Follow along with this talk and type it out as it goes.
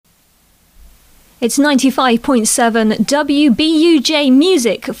It's 95.7 WBUJ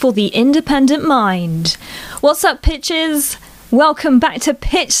music for the independent mind. What's up, pitches? Welcome back to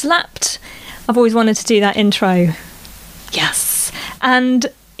Pitch Slapped. I've always wanted to do that intro. Yes. And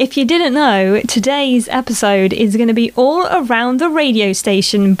if you didn't know, today's episode is going to be all around the radio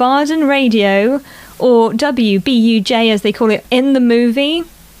station, Barden Radio, or WBUJ as they call it in the movie.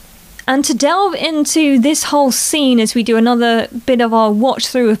 And to delve into this whole scene as we do another bit of our watch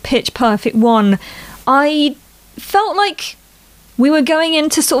through of Pitch Perfect 1, I felt like we were going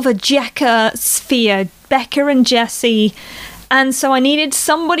into sort of a Jekka sphere, Becca and Jessie, and so I needed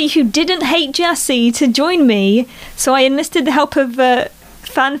somebody who didn't hate Jessie to join me, so I enlisted the help of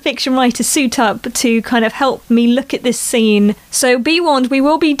fan fiction writer Suit Up to kind of help me look at this scene. So be warned, we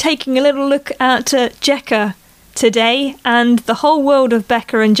will be taking a little look at Jekka today and the whole world of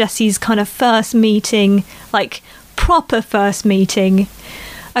Becca and Jessie's kind of first meeting, like proper first meeting.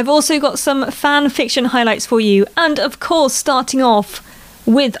 I've also got some fan fiction highlights for you, and of course starting off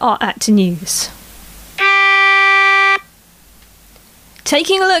with our actor news.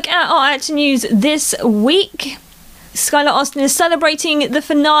 Taking a look at our actor news this week, Skylar Astin is celebrating the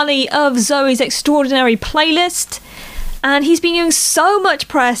finale of Zoey's Extraordinary Playlist, and he's been doing so much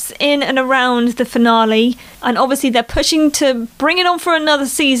press in and around the finale, and obviously they're pushing to bring it on for another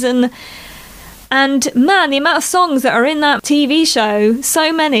season. And man, the amount of songs that are in that TV show,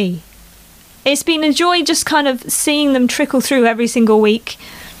 so many. It's been a joy just kind of seeing them trickle through every single week.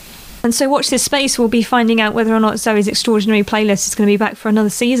 And so watch this space, we'll be finding out whether or not Zoey's Extraordinary Playlist is going to be back for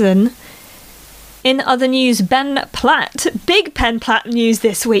another season. In other news, Ben Platt. Big Ben Platt news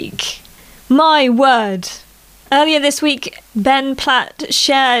this week. My word. Earlier this week, Ben Platt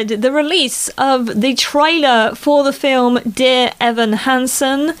shared the release of the trailer for the film Dear Evan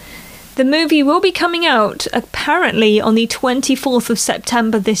Hansen. The movie will be coming out apparently on the 24th of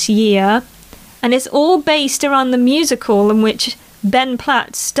September this year, and it's all based around the musical in which Ben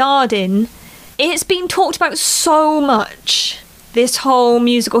Platt starred in. It's been talked about so much, this whole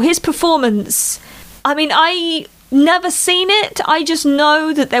musical. His performance, I mean, I never seen it. I just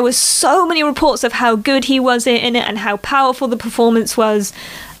know that there were so many reports of how good he was in it and how powerful the performance was.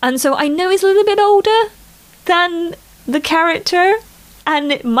 And so I know he's a little bit older than the character,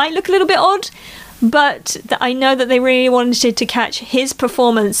 and it might look a little bit odd, but I know that they really wanted to catch his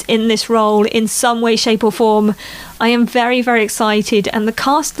performance in this role in some way, shape or form. I am very, very excited, and the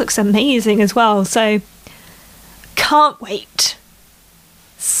cast looks amazing as well, so can't wait.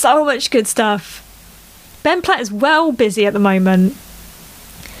 So much good stuff. Ben Platt is well busy at the moment.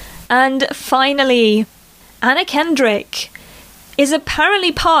 And finally, Anna Kendrick is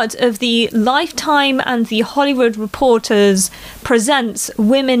apparently part of the Lifetime and the Hollywood Reporters Presents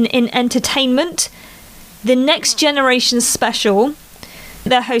Women in Entertainment, the Next Generation special.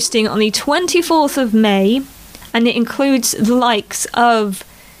 They're hosting on the 24th of May, and it includes the likes of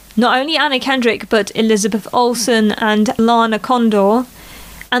not only Anna Kendrick, but Elizabeth Olsen and Lana Condor.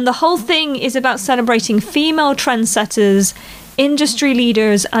 And the whole thing is about celebrating female trendsetters, industry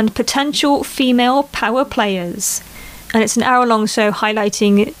leaders, and potential female power players. And it's an hour-long show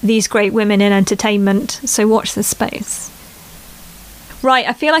highlighting these great women in entertainment, so watch this space. Right,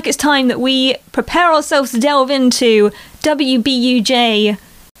 I feel like it's time that we prepare ourselves to delve into WBUJ.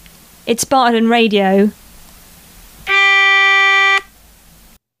 It's Barden Radio.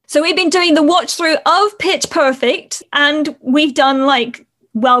 So we've been doing the watch-through of Pitch Perfect, and we've done like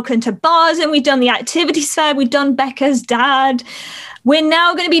Welcome to Barden, we've done the activities fair, we've done Becca's dad. We're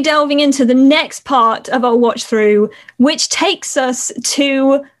now going to be delving into the next part of our watch through, which takes us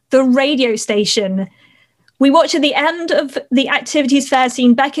to the radio station. We watch at the end of the activities fair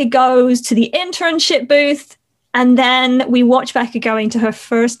scene, Becca goes to the internship booth, and then we watch Becca going to her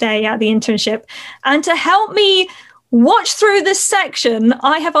first day at the internship. And to help me watch through this section,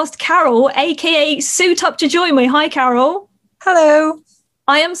 I have asked Carol, aka Suit Up, to join me. Hi, Carol. Hello.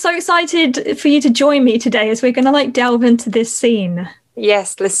 I am so excited for you to join me today as we're going to delve into this scene.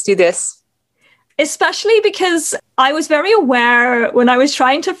 Yes, let's do this. Especially because I was very aware when I was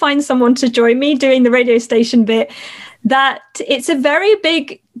trying to find someone to join me doing the radio station bit that it's a very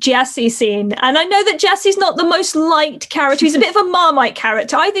big Jessie scene. And I know that Jessie's not the most liked character. He's a bit of a Marmite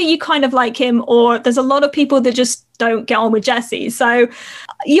character. Either you kind of like him or there's a lot of people that just don't get on with Jessie. So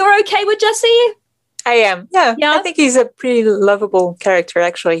you're okay with Jessie? I am. Yeah, I think he's a pretty lovable character,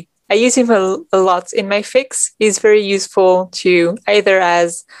 actually. I use him a lot in my fics. He's very useful to either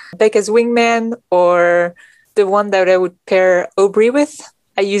as Becca's wingman or the one that I would pair Aubrey with.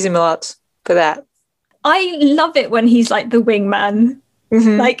 I use him a lot for that. I love it when he's like the wingman.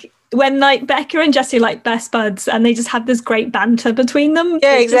 Mm-hmm. Like when like Becca and Jessie are like best buds and they just have this great banter between them.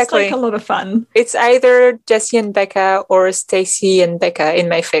 Yeah, it's exactly. Just like a lot of fun. It's either Jessie and Becca or Stacy and Becca in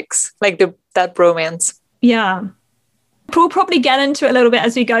my fics, like that bromance. Yeah. We'll probably get into it a little bit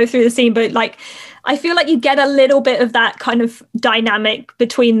as we go through the scene, but like I feel like you get a little bit of that kind of dynamic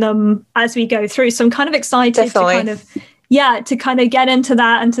between them as we go through. So I'm kind of excited to kind of get into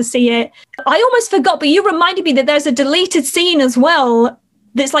that and to see it. I almost forgot, but you reminded me that there's a deleted scene as well.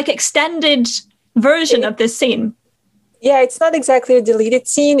 That's like extended version of this scene. Yeah, it's not exactly a deleted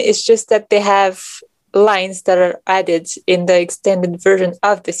scene. It's just that they have lines that are added in the extended version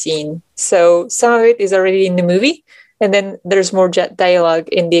of the scene. So some of it is already in the movie, and then there's more dialogue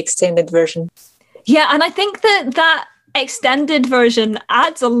in the extended version. Yeah, and I think that extended version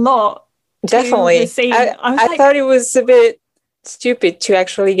adds a lot. Definitely. To the scene. I thought it was a bit stupid to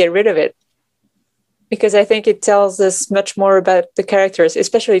actually get rid of it, because I think it tells us much more about the characters,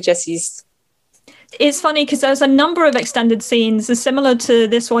 especially Jessie's. It's funny because there's a number of extended scenes. Similar to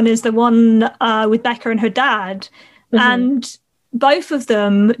this one is the one with Becca and her dad. Mm-hmm. And both of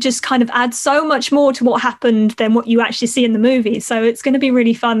them just kind of add so much more to what happened than what you actually see in the movie. So it's going to be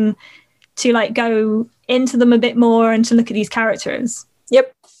really fun to like go into them a bit more and to look at these characters.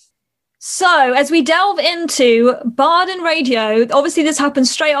 Yep. So as we delve into Bard and Radio, obviously this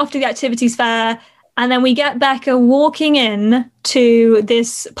happens straight after the activities fair. And then we get Becca walking in to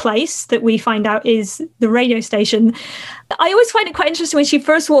this place that we find out is the radio station. I always find it quite interesting when she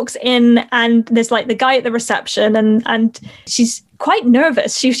first walks in and there's like the guy at the reception and she's quite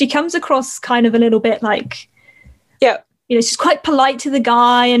nervous. She comes across kind of a little bit like, yeah, you know, she's quite polite to the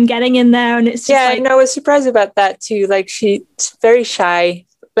guy and getting in there. And it's just I was surprised about that too. Like she's very shy,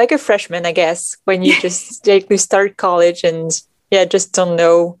 like a freshman, I guess, when you just you start college and just don't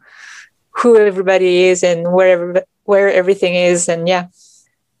know who everybody is and where everything is. And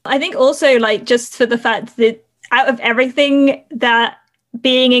I think also like just for the fact that out of everything that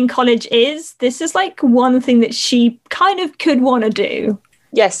being in college is, this is like one thing that she kind of could want to do.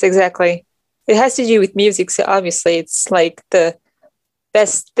 Yes, exactly. It has to do with music, so obviously it's like the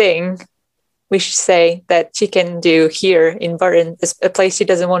best thing we should say that she can do here in Barton, a place she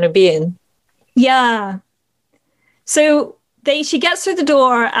doesn't want to be in. Yeah. So she gets through the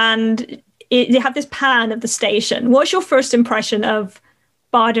door and they have this pan of the station. What's your first impression of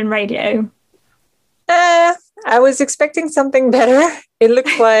Bard and Radio? I was expecting something better. It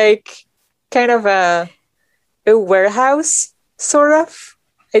looked like kind of a warehouse, sort of.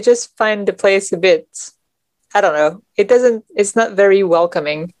 I just find the place a bit, I don't know. It's not very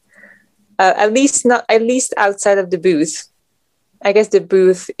welcoming. At least outside of the booth. I guess the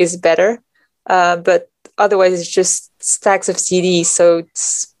booth is better. But otherwise it's just stacks of CDs, so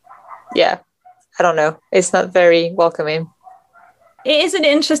it's I don't know, it's not very welcoming. It is an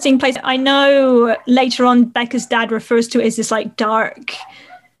interesting place. I know later on Becca's dad refers to it as this like dark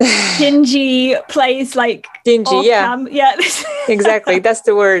dingy place, like dingy, exactly, that's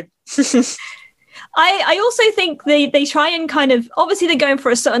the word. I also think they try and kind of, obviously they're going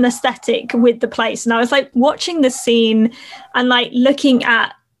for a certain aesthetic with the place, and I was like watching the scene and like looking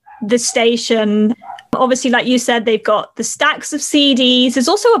at the station. Obviously, like you said, they've got the stacks of CDs. There's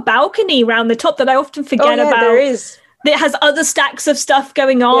also a balcony around the top that I often forget about. There is. It has other stacks of stuff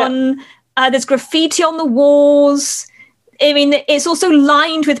going on. Yeah. There's graffiti on the walls. I mean, it's also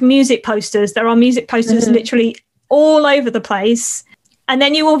lined with music posters. There are music posters literally all over the place. And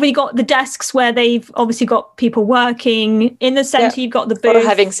then you already got the desks where they've obviously got people working. In the centre, you've got the booth. Or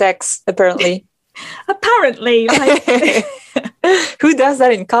having sex, apparently. Apparently. Like... Who does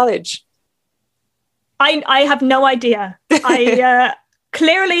that in college? I have no idea.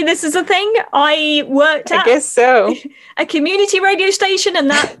 Clearly this is a thing. I worked at, I guess so, a community radio station, and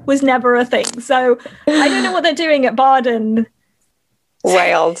that was never a thing. So I don't know what they're doing at Barden.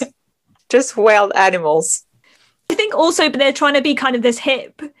 Wild. Just wild animals. I think also they're trying to be kind of this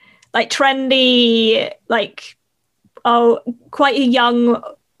hip, like trendy, like, quite a young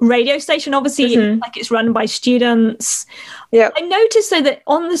radio station, obviously, like it's run by students. Yeah. I noticed though that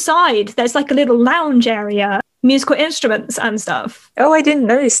on the side there's like a little lounge area, musical instruments and stuff. Oh, I didn't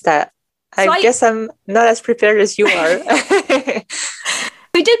notice that. I guess I'm not as prepared as you are.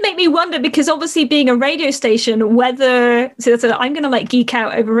 It did make me wonder, because obviously being a radio station, whether so I'm gonna like geek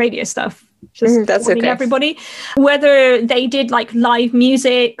out over radio stuff. Just that's warning everybody. Whether they did like live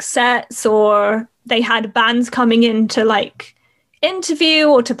music sets or they had bands coming in to like interview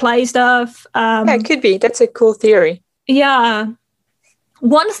or to play stuff. It could be. That's a cool theory. Yeah.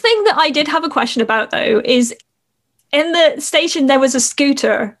 One thing that I did have a question about though is in the station there was a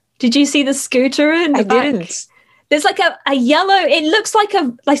scooter. Did you see the scooter in the back? Didn't. There's like a yellow, it looks like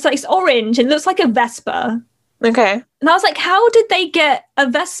it's orange, it looks like a Vespa. Okay. And I was like, how did they get a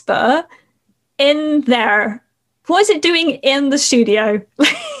Vespa in there? What is it doing in the studio?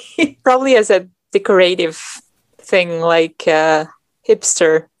 Probably as a decorative thing, like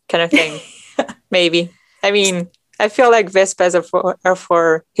hipster kind of thing. Maybe. I mean, I feel like Vespas are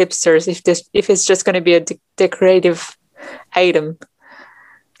for hipsters if it's just going to be a decorative item.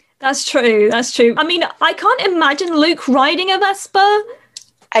 That's true. I mean, I can't imagine Luke riding a Vespa.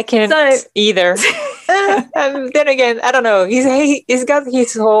 I can't either. Then again, I don't know. He's got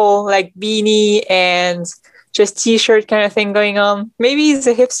his whole like beanie and just t-shirt kind of thing going on. Maybe he's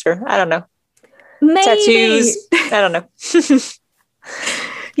a hipster. I don't know. Maybe. Tattoos. I don't know.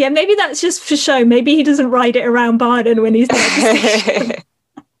 Yeah, maybe that's just for show. Maybe he doesn't ride it around Barden when he's there.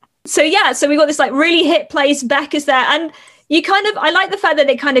 So we got this like really hit place. Becca's there, and I like the fact that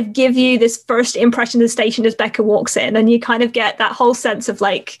they kind of give you this first impression of the station as Becca walks in, and you kind of get that whole sense of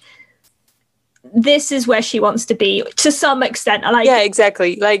like, this is where she wants to be to some extent. Yeah,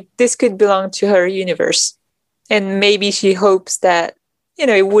 exactly. Like this could belong to her universe, and maybe she hopes that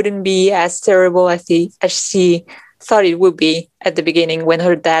it wouldn't be as terrible as she thought it would be at the beginning when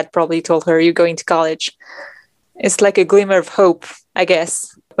her dad probably told her you're going to college. It's like a glimmer of hope, I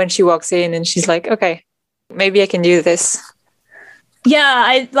guess, when she walks in and she's like, okay, maybe I can do this. Yeah,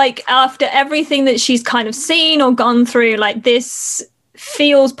 I like after everything that she's kind of seen or gone through, like this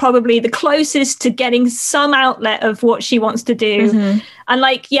feels probably the closest to getting some outlet of what she wants to do. Mm-hmm. And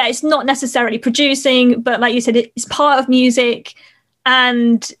like, yeah, it's not necessarily producing, but like you said, it's part of music,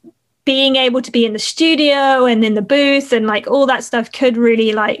 and being able to be in the studio and in the booth and like all that stuff could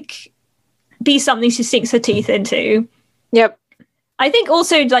really like be something she sinks her teeth into. Yep. I think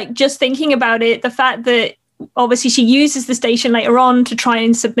also like just thinking about it, the fact that obviously she uses the station later on to try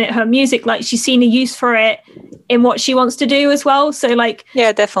and submit her music, like she's seen a use for it in what she wants to do as well. So like,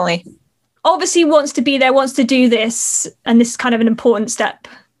 yeah, definitely. Obviously wants to be there, wants to do this, and this is kind of an important step.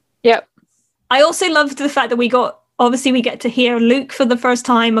 Yep. I also loved the fact that we get to hear Luke for the first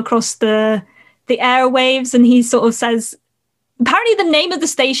time across the airwaves, and he sort of says, apparently the name of the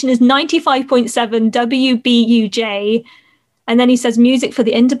station is 95.7 WBUJ, and then he says music for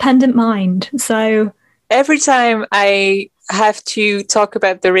the independent mind. So every time I have to talk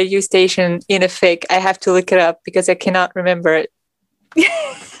about the radio station in a fic, I have to look it up because I cannot remember it.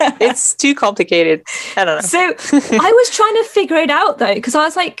 It's too complicated. I don't know. So I was trying to figure it out though, because I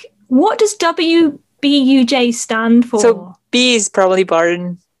was like, what does WBUJ stand for? So B is probably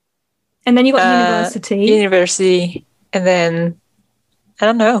Barden. And then you got University. And then, I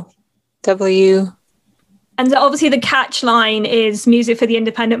don't know, W. And obviously the catch line is music for the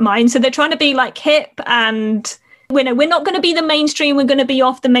independent mind. So they're trying to be like hip, and we're not going to be the mainstream. We're going to be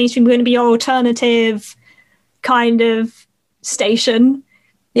off the mainstream. We're going to be your alternative kind of station.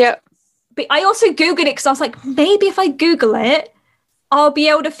 Yeah. But I also Googled it because I was like, maybe if I Google it, I'll be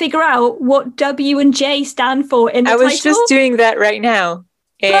able to figure out what W and J stand for in the title. I was just doing that right now,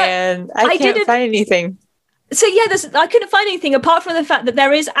 and I can't find anything. So yeah, I couldn't find anything apart from the fact that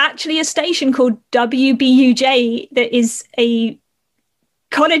there is actually a station called WBUJ that is a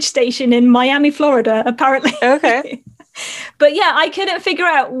college station in Miami, Florida, apparently. Okay. But yeah, I couldn't figure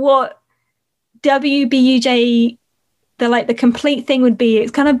out what WBUJ, the complete thing would be.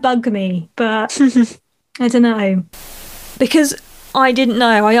 It's kind of bugged me, but I don't know. Because I didn't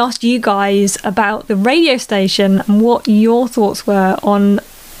know, I asked you guys about the radio station and what your thoughts were on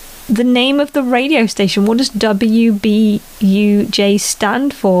the name of the radio station. What does WBUJ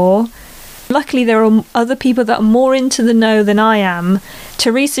stand for? Luckily, there are other people that are more into the know than I am.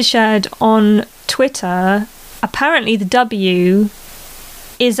 Teresa shared on Twitter, apparently the W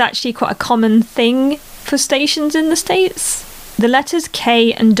is actually quite a common thing for stations in the States. The letters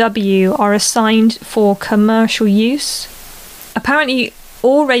K and W are assigned for commercial use. Apparently,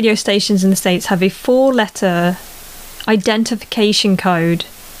 all radio stations in the States have a 4-letter identification code.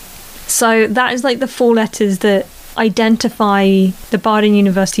 So that is like the 4 letters that identify the Barden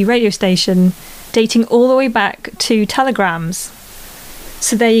University radio station, dating all the way back to telegrams.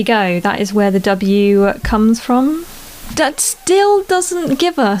 So there you go. That is where the W comes from. That still doesn't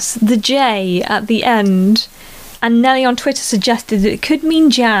give us the J at the end. And Nelly on Twitter suggested that it could mean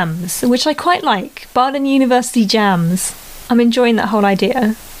jams, which I quite like. Barden University jams. I'm enjoying that whole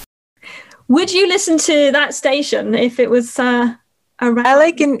idea. Would you listen to that station if it was around? I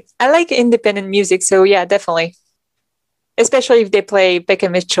like independent music, so yeah, definitely. Especially if they play Becca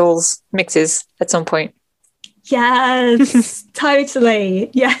Mitchell's mixes at some point. Yes, totally.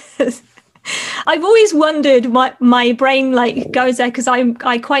 Yes. I've always wondered, my brain like goes there because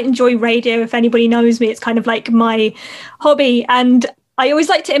I quite enjoy radio. If anybody knows me, it's kind of like my hobby. And I always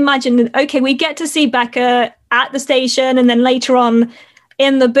like to imagine, okay, we get to see Becca at the station and then later on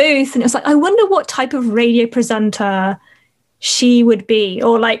in the booth. And it's like, I wonder what type of radio presenter she would be,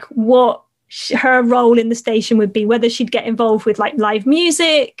 or like what her role in the station would be, whether she'd get involved with like live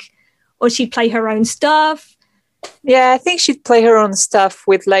music or she'd play her own stuff. Yeah, I think she'd play her own stuff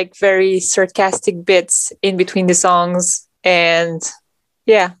with like very sarcastic bits in between the songs. And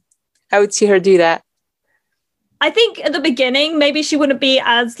yeah, I would see her do that. I think at the beginning, maybe she wouldn't be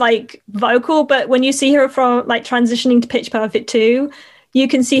as like vocal, but when you see her from like transitioning to Pitch Perfect 2, you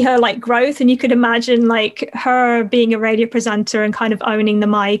can see her like growth, and you could imagine like her being a radio presenter and kind of owning the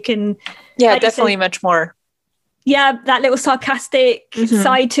mic. And yeah, like definitely much more. Yeah, that little sarcastic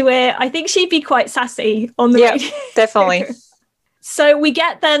side to it. I think she'd be quite sassy on the radio. Definitely. So we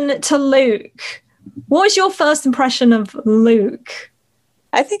get then to Luke. What was your first impression of Luke?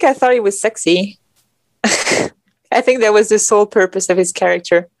 I think I thought he was sexy. I think that was the sole purpose of his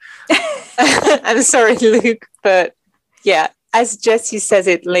character. I'm sorry, Luke, but yeah, as Jessie says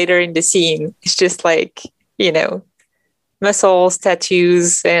it later in the scene, it's just like, you know, muscles,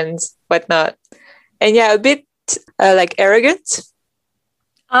 tattoos, and whatnot. And yeah, a bit like arrogant.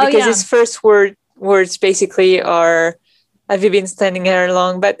 Because his first words basically are, have you been standing here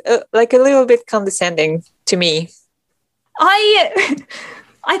long? But like a little bit condescending to me.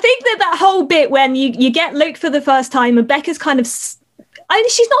 I think that whole bit when you get Luke for the first time and Becca's kind of,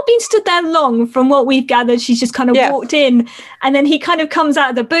 she's not been stood there long from what we've gathered. She's just kind of walked in, and then he kind of comes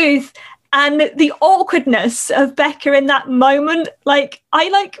out of the booth, and the awkwardness of Becca in that moment, like I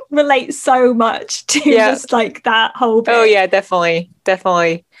like relate so much to just like that whole bit. Oh yeah, definitely.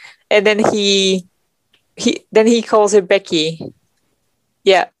 And then he calls her Becky.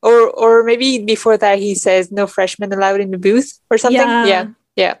 Yeah. Or maybe before that he says no freshmen allowed in the booth or something.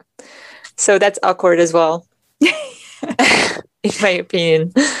 Yeah. So that's awkward as well. In my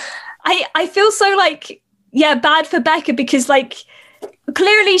opinion. I feel so like, bad for Becca, because like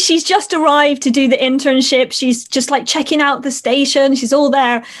clearly she's just arrived to do the internship. She's just like checking out the station. She's all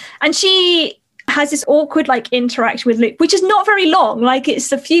there. And she has this awkward like interaction with Luke, which is not very long. Like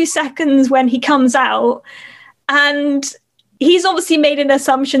it's a few seconds when he comes out, and he's obviously made an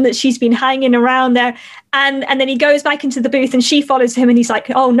assumption that she's been hanging around there. And then he goes back into the booth and she follows him, and he's like,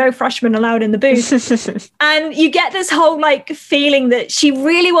 oh, no freshmen allowed in the booth. And you get this whole like feeling that she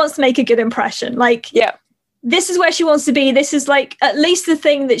really wants to make a good impression. Like, this is where she wants to be. This is like at least the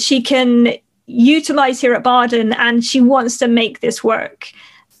thing that she can utilize here at Barden, and she wants to make this work.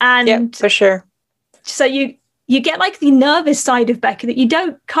 And for sure. So you get like the nervous side of Becca that you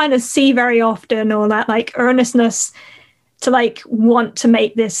don't kind of see very often, or that like earnestness to like want to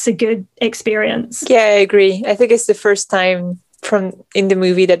make this a good experience. Yeah, I agree. I think it's the first time in the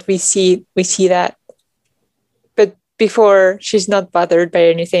movie that we see that. But before, she's not bothered by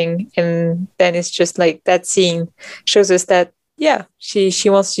anything, and then it's just like that scene shows us that she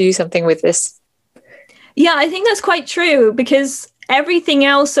wants to do something with this. Yeah, I think that's quite true, because everything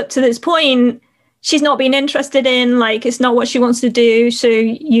else up to this point she's not been interested in. Like it's not what she wants to do. So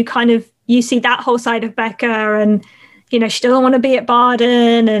you see that whole side of Becca, and you know, she doesn't want to be at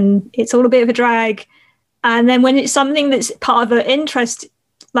Barden, and it's all a bit of a drag. And then when it's something that's part of her interest,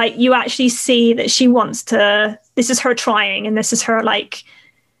 like you actually see that she wants to, this is her trying, and this is her like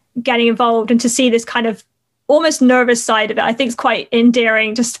getting involved, and to see this kind of almost nervous side of it, I think is quite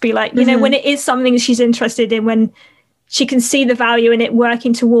endearing, just to be like, you know, when it is something she's interested in, when she can see the value in it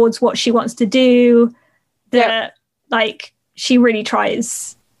working towards what she wants to do, that like she really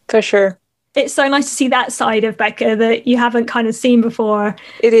tries. For sure. It's so nice to see that side of Becca that you haven't kind of seen before.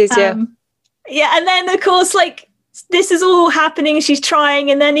 It is, Yeah, and then, of course, like, this is all happening, she's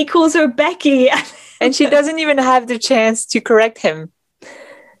trying, and then he calls her Becky. And she doesn't even have the chance to correct him.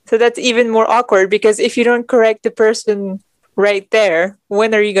 So that's even more awkward, because if you don't correct the person right there,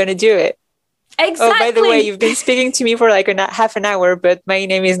 when are you going to do it? Exactly. Oh, by the way, you've been speaking to me for like half an hour, but my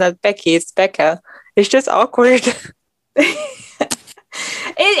name is not Becky, it's Becca. It's just awkward.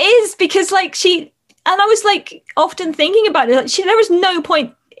 It is, because like and I was like often thinking about it, like there was no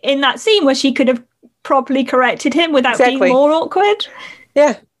point in that scene where she could have properly corrected him without being more awkward.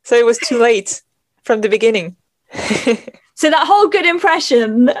 Yeah, so it was too late from the beginning. So that whole good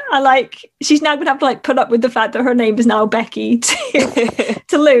impression, she's now going to have to like put up with the fact that her name is now Becky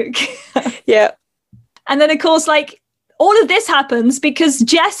to Luke. Yeah. And then of course, like all of this happens because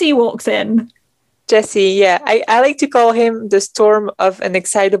Jessie walks in. Jessie, yeah. I like to call him the storm of an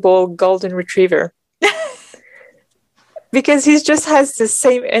excitable golden retriever. because he just has the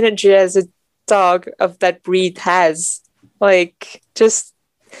same energy as a dog of that breed has. Like, just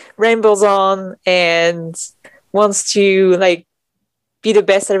rambles on and wants to like be the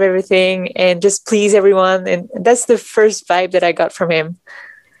best at everything and just please everyone. And that's the first vibe that I got from him.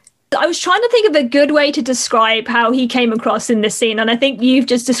 I was trying to think of a good way to describe how he came across in this scene, and I think you've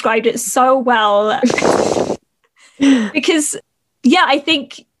just described it so well. Because, yeah, I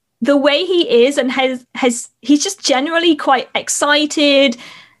think the way he is and he's just generally quite excited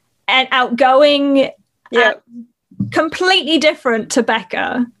and outgoing. Yeah. Completely different to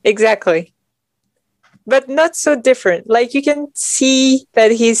Becca. Exactly. But not so different. Like, you can see that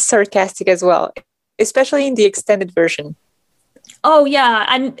he's sarcastic as well, especially in the extended version. Oh, yeah.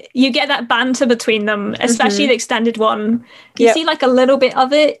 And you get that banter between them, especially the extended one. You see like a little bit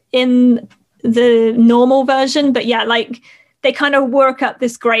of it in the normal version. But yeah, like they kind of work up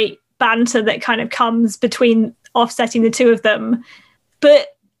this great banter that kind of comes between offsetting the two of them.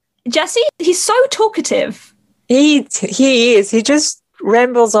 But Jesse, he's so talkative. He is. He just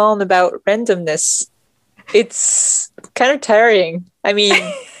rambles on about randomness. It's kind of tiring. I mean,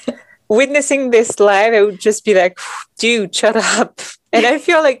 witnessing this live, I would just be like, dude, shut up. And I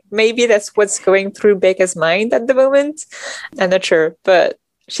feel like maybe that's what's going through Becca's mind at the moment. I'm not sure, but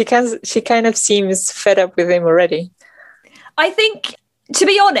she kind of seems fed up with him already. I think, to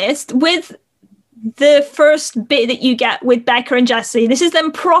be honest, with the first bit that you get with Becca and Jesse, this is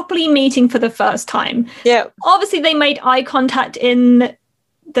them properly meeting for the first time. Yeah. Obviously, they made eye contact in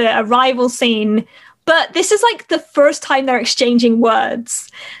the arrival scene, but this is like the first time they're exchanging words.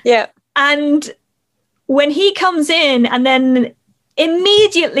 Yeah. And when he comes in and then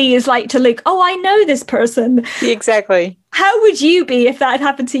immediately is like to Luke, oh, I know this person. Exactly. How would you be if that had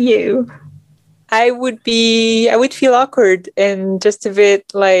happened to you? I would feel awkward and just a bit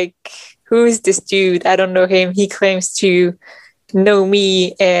like, who is this dude? I don't know him. He claims to know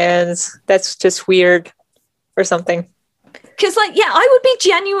me, and that's just weird or something. Because, like, yeah, I would be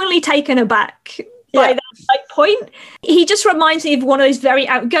genuinely taken aback by that point. He just reminds me of one of those very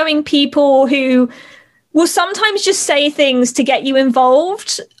outgoing people who will sometimes just say things to get you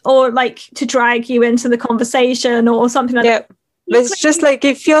involved or, like, to drag you into the conversation or something like that. But it's just like,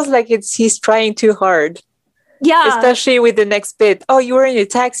 it feels like he's trying too hard. Yeah. Especially with the next bit. Oh, you were in a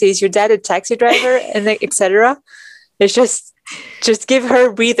taxi. Is your dad a taxi driver? And etc. It's just give her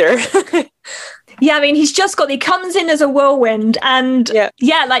a breather. Yeah, I mean, he comes in as a whirlwind. And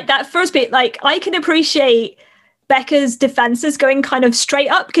yeah, like that first bit, like I can appreciate Becca's defenses going kind of straight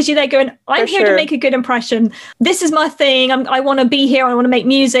up because you're there going, I'm here to make a good impression. This is my thing. I want to be here. I want to make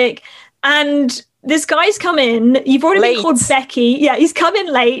music. And this guy's come in. You've already been called Becky. Yeah, he's come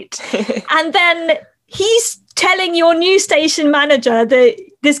in late. And then he's telling your new station manager that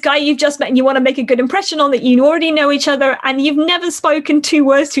this guy you've just met and you want to make a good impression on, that you already know each other and you've never spoken two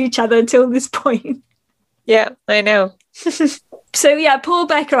words to each other until this point. Yeah, I know. So yeah, poor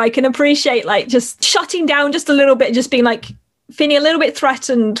Becca, I can appreciate like just shutting down just a little bit, just being like feeling a little bit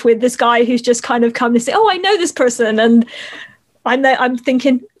threatened with this guy who's just kind of come to say, oh, I know this person. And I'm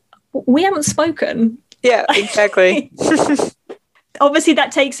thinking, we haven't spoken. Yeah, exactly. Obviously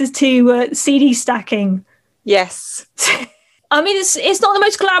that takes us to CD stacking. Yes. I mean, it's not the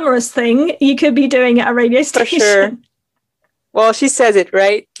most glamorous thing you could be doing at a radio station. For sure. Well, she says it,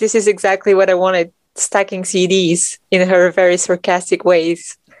 right? This is exactly what I wanted, stacking CDs in her very sarcastic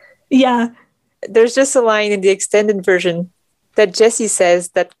ways. Yeah. There's just a line in the extended version that Jesse says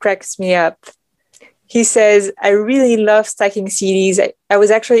that cracks me up. He says, I really love stacking CDs. I was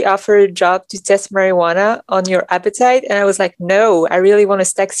actually offered a job to test marijuana on your appetite. And I was like, no, I really want to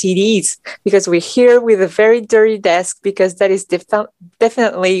stack CDs because we're here with a very dirty desk because that is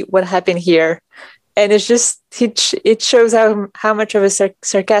definitely what happened here. And it's just, it shows how much of a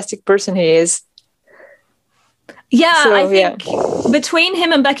sarcastic person he is. Yeah, so, I think between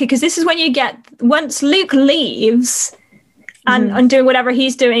him and Becca, because this is when you get, once Luke leaves and doing whatever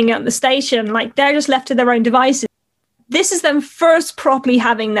he's doing at the station, like they're just left to their own devices. This is them first properly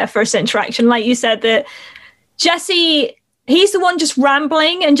having their first interaction. Like you said, that Jesse, he's the one just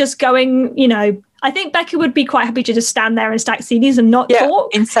rambling and just going, you know, I think Becca would be quite happy to just stand there and stack CDs and not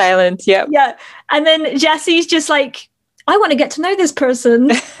talk. In silence, yeah. Yeah. And then Jesse's just like, I want to get to know this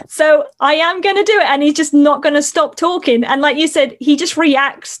person, so I am going to do it. And he's just not going to stop talking. And like you said, he just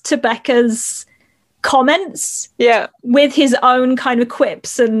reacts to Becca's comments with his own kind of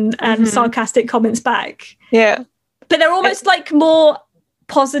quips and sarcastic comments back. Yeah. But they're almost like more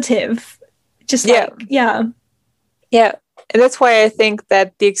positive. Just like, yeah. Yeah. And that's why I think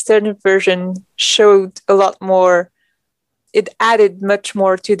that the extended version showed a lot more. It added much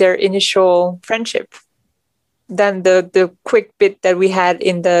more to their initial friendship. than the quick bit that we had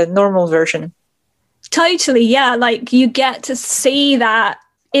in the normal version. Totally, yeah. Like you get to see that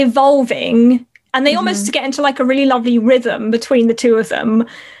evolving, and they almost get into like a really lovely rhythm between the two of them.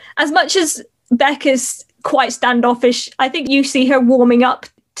 As much as Becca's quite standoffish, I think you see her warming up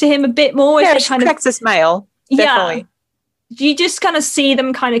to him a bit more. Yeah, she cracks a smile. Definitely. Yeah, you just kind of see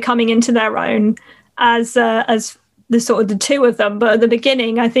them kind of coming into their own as the sort of the two of them. But at the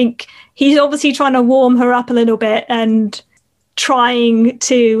beginning, I think he's obviously trying to warm her up a little bit and trying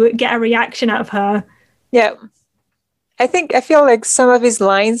to get a reaction out of her. Yeah. I feel like some of his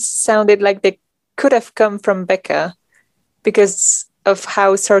lines sounded like they could have come from Becca because of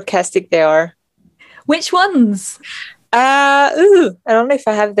how sarcastic they are. Which ones? I don't know if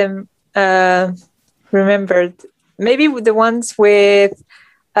I have them remembered. Maybe the ones with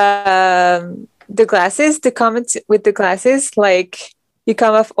the glasses, the comments with the glasses, like you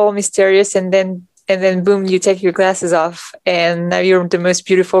come off all mysterious and then boom, you take your glasses off and now you're the most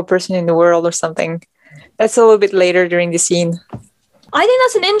beautiful person in the world or something. That's a little bit later during the scene. I think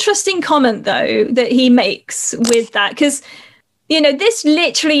that's an interesting comment, though, that he makes with that, because, this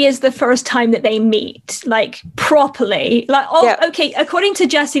literally is the first time that they meet, like, properly. Like, okay, according to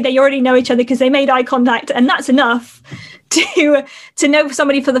Jesse, they already know each other because they made eye contact, and that's enough to know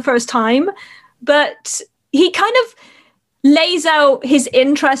somebody for the first time. But he kind of lays out his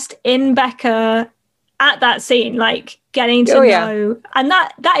interest in Becca at that scene, like, getting to know. And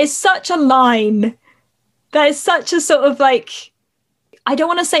that is such a line. That is such a sort of, like, I don't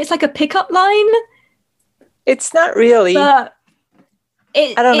want to say it's like a pickup line. It's not really. But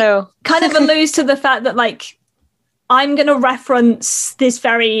I don't know. Kind of alludes to the fact that, like, I'm going to reference this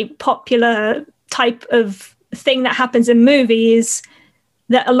very popular type of thing that happens in movies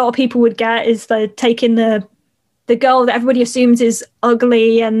that a lot of people would get, is they're taking the girl that everybody assumes is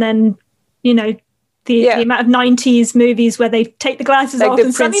ugly, and then, the amount of 90s movies where they take the glasses off. Like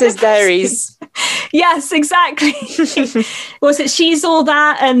the Princess Diaries. Yes, exactly. Was it She's All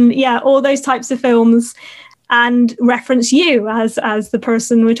That, and all those types of films, and reference you as the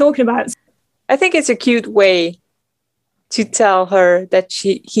person we're talking about. I think it's a cute way to tell her that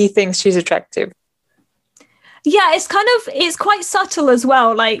he thinks she's attractive. Yeah, it's quite subtle as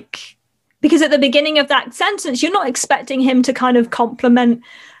well, like, because at the beginning of that sentence, you're not expecting him to kind of compliment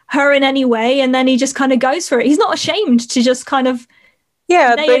her in any way, and then he just kind of goes for it. He's not ashamed to just kind of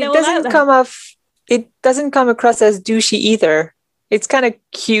but it doesn't come across as douchey either. It's kind of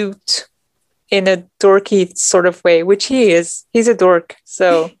cute in a dorky sort of way, which he is. He's a dork,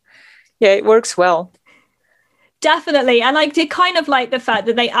 so it works well. Definitely. And I did kind of like the fact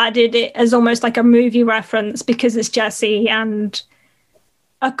that they added it as almost like a movie reference, because it's Jesse, and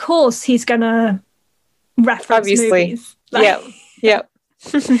of course he's gonna reference movies. Yeah.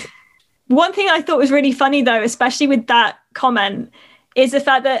 One thing I thought was really funny, though, especially with that comment, is the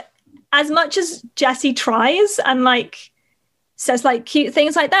fact that as much as Jesse tries and, like, says, like, cute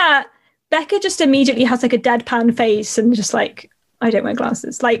things like that, Becca just immediately has, like, a deadpan face and just, like, I don't wear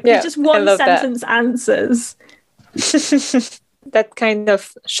glasses. Like, just one sentence answers. That kind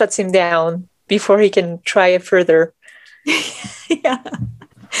of shuts him down before he can try it further. Yeah.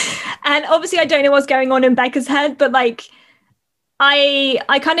 And obviously I don't know what's going on in Becca's head, but, like,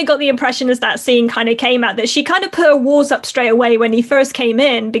 I kind of got the impression as that scene kind of came out that she kind of put her walls up straight away when he first came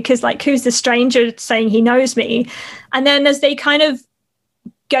in, because, like, who's the stranger saying he knows me? And then as they kind of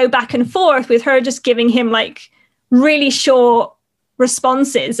go back and forth with her just giving him, like, really short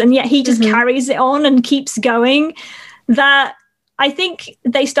responses, and yet he just carries it on and keeps going, that I think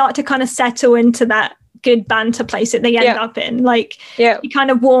they start to kind of settle into that good banter place that they end up in. Like, he kind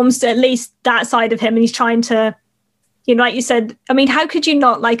of warms to at least that side of him, and he's trying to, like you said, I mean, how could you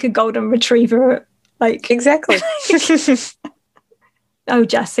not like a golden retriever? Like, exactly. Oh,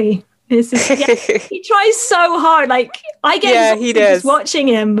 Jesse. He tries so hard. Like, I get just watching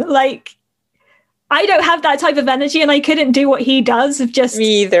him. Like, I don't have that type of energy, and I couldn't do what he does of just...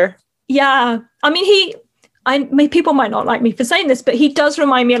 Me either. Yeah. I mean, people might not like me for saying this, but he does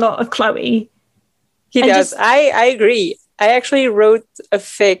remind me a lot of Chloe. He does. I agree. I actually wrote a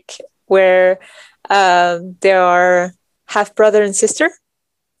fic where they are half brother and sister,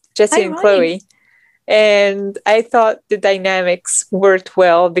 Jesse and Chloe. And I thought the dynamics worked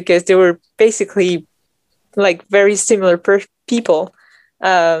well because they were basically, like, very similar people.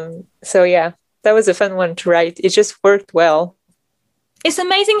 So yeah, that was a fun one to write. It just worked well. It's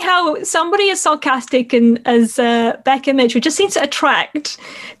amazing how somebody as sarcastic and as Becca Mitchell just seems to attract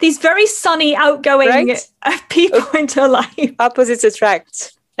these very sunny, outgoing people into her life. Opposites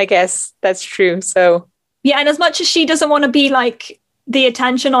attract, I guess. That's true. So yeah, and as much as she doesn't want to be, like, the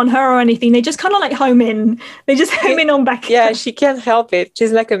attention on her or anything. They just kind of like home in. They just home in on Becca. Yeah, she can't help it.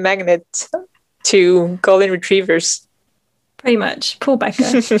 She's like a magnet to golden retrievers. Pretty much. Poor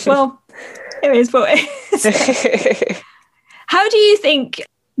Becca. Well, it is what it is. How do you think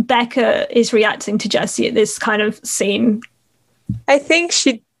Becca is reacting to Jesse at this kind of scene? I think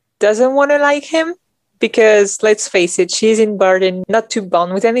she doesn't want to like him because, let's face it, she's in Barden not to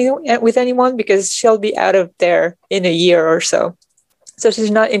bond with anyone because she'll be out of there in a year or so. So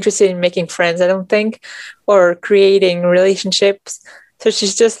she's not interested in making friends, I don't think, or creating relationships. So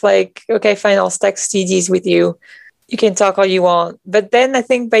she's just like, okay, fine, I'll stack CDs with you. You can talk all you want. But then I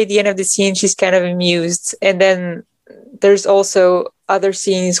think by the end of the scene, she's kind of amused. And then there's also other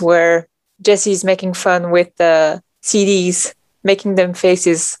scenes where Jesse's making fun with the CDs, making them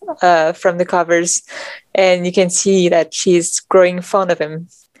faces from the covers. And you can see that she's growing fond of him.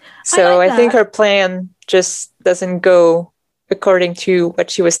 So I think her plan just doesn't go according to what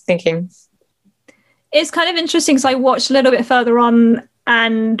she was thinking. It's kind of interesting because I watched a little bit further on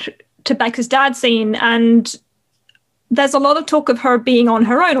and to Becca's dad scene, and there's a lot of talk of her being on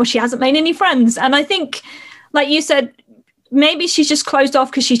her own or she hasn't made any friends. And I think, like you said, maybe she's just closed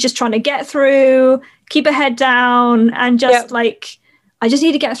off because she's just trying to get through, keep her head down, and just like, I just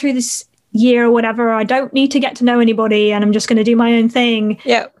need to get through this year or whatever. I don't need to get to know anybody and I'm just going to do my own thing.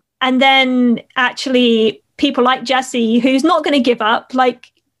 Yeah. And then actually people like Jesse, who's not going to give up,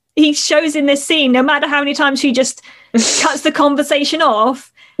 like he shows in this scene, no matter how many times she just cuts the conversation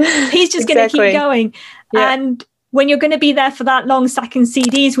off, he's just going to keep going. Yeah. And when you're going to be there for that long stacking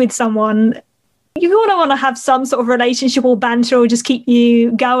CDs with someone, you want to have some sort of relationship or banter or just keep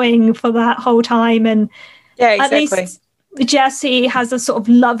you going for that whole time. And at least Jesse has a sort of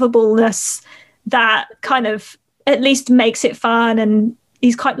lovableness that kind of at least makes it fun, and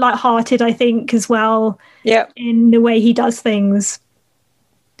he's quite lighthearted, I think, as well. Yeah, in the way he does things.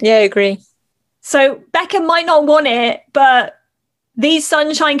 Yeah, I agree. So Becca might not want it, but these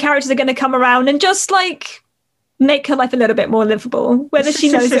sunshine characters are going to come around and just like make her life a little bit more livable, whether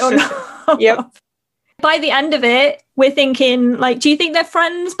she knows it or not. Yep. By the end of it, we're thinking, like, do you think they're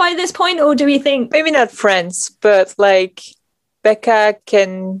friends by this point, or do we think... Maybe not friends, but, like, Becca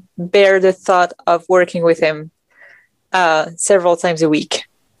can bear the thought of working with him several times a week,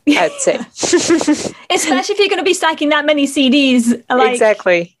 I'd say. Especially if you're going to be stacking that many CDs. Like,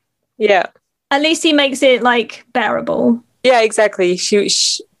 exactly. Yeah. At least he makes it, like, bearable. Yeah, exactly.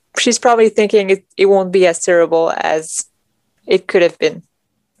 She's probably thinking it won't be as terrible as it could have been,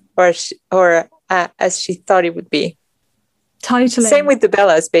 or as she thought it would be. Totally. Same with the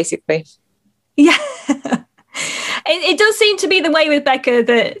Bellas, basically. Yeah. It does seem to be the way with Becca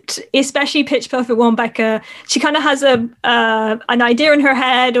that, especially Pitch Perfect 1 Becca, she kind of has an idea in her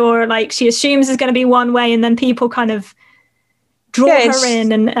head, or like she assumes is going to be one way, and then people kind of draw her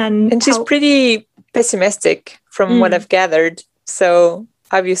in and she's pretty pessimistic from what I've gathered. So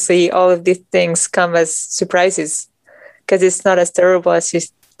obviously all of these things come as surprises because it's not as terrible as she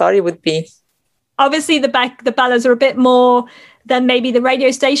thought it would be. Obviously, the Bellas are a bit more than maybe the radio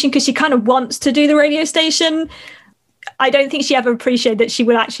station because she kind of wants to do the radio station. I don't think she ever appreciated that she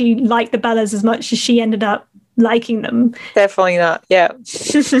would actually like the Bellas as much as she ended up liking them. Definitely not, yeah.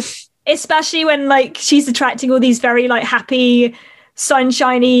 Especially when, like, she's attracting all these very, like, happy,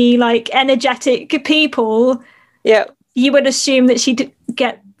 sunshiny, like, energetic people. Yeah. You would assume that she'd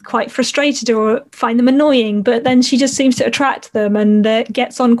get quite frustrated or find them annoying, but then she just seems to attract them and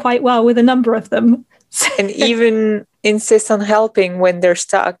gets on quite well with a number of them. And even insists on helping when they're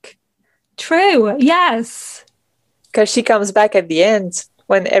stuck. True, yes. Because she comes back at the end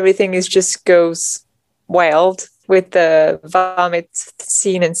when everything just goes wild with the vomit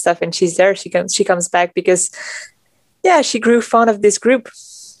scene and stuff, and she's there. She comes back because, yeah, she grew fond of this group.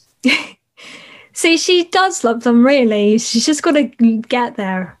 See, she does love them, really. She's just got to get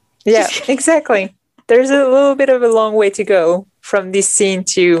there. Yeah, exactly. There's a little bit of a long way to go from this scene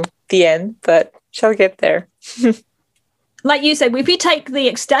to the end, but she'll get there. Like you said, if we take the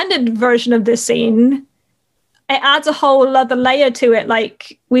extended version of this scene, it adds a whole other layer to it.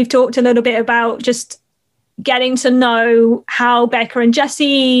 Like, we've talked a little bit about just getting to know how Becca and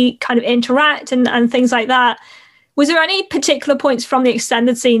Jesse kind of interact and things like that. Was there any particular points from the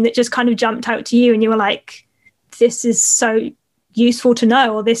extended scene that just kind of jumped out to you and you were like, this is so useful to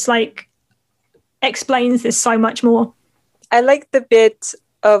know, or this like explains this so much more? I like the bit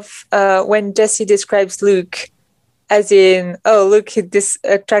of when Jesse describes Luke as in, oh, look, this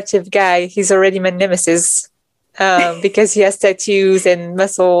attractive guy, he's already my nemesis because he has tattoos and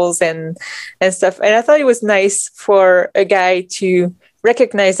muscles and stuff. And I thought it was nice for a guy to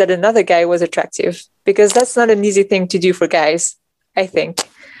recognize that another guy was attractive, because that's not an easy thing to do for guys. I think.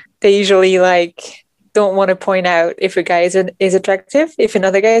 They usually like don't want to point out if a guy is attractive, if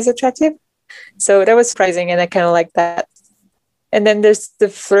another guy is attractive. So that was surprising, and I kind of like that. And then there's the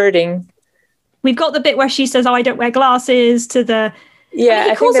flirting. We've got the bit where she says, "Oh, I don't wear glasses," to the... Yeah,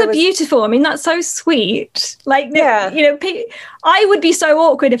 he calls her beautiful. I mean, that's so sweet. Like, yeah. I would be so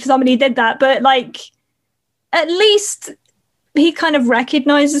awkward if somebody did that, but like, at least he kind of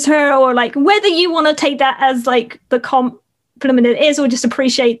recognizes her, or like, whether you want to take that as like the compliment it is, or just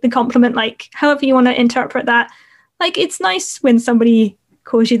appreciate the compliment, like however you want to interpret that. Like, it's nice when somebody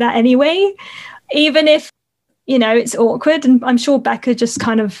calls you that anyway, even if, it's awkward. And I'm sure Becca just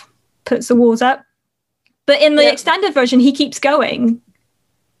kind of puts the walls up. But in the extended version, he keeps going.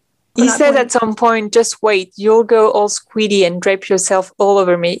 He said at some point, just wait, you'll go all squeedy and drape yourself all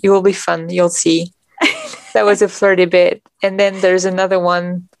over me. It will be fun. You'll see. That was a flirty bit. And then there's another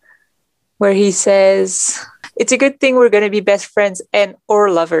one where he says, it's a good thing we're going to be best friends or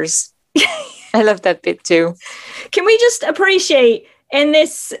lovers. I love that bit too. Can we just appreciate in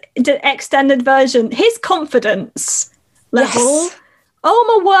this extended version, his confidence level? Yes.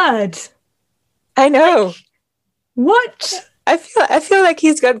 Oh my word. I know. Like, what? I feel like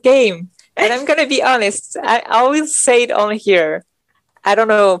he's got game. And I'm gonna be honest. I will say it on here. I don't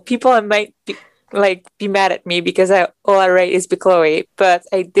know. People might be mad at me because all I write is Chloe, but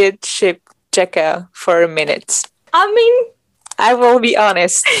I did ship Jekka for a minute. I mean, I will be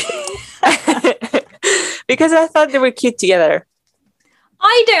honest. Because I thought they were cute together.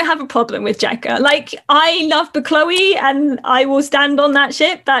 I don't have a problem with Jekka. Like, I love Chloe, and I will stand on that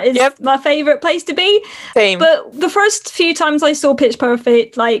ship. That is my favorite place to be. Same. But the first few times I saw Pitch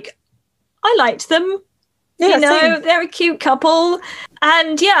Perfect, like, I liked them. Yeah, same. They're a cute couple.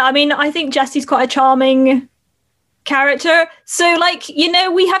 And yeah, I mean, I think Jesse's quite a charming character. So, like,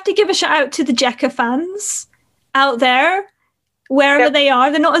 we have to give a shout out to the Jekka fans out there, wherever they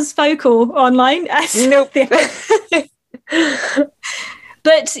are. They're not as vocal online as nope.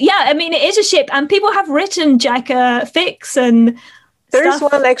 But yeah, I mean, it is a ship, and people have written Jekka fics and there's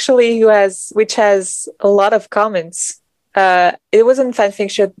stuff. one actually which has a lot of comments. It wasn't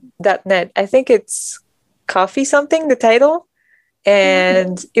fanfiction.net. I think it's Coffee something, the title,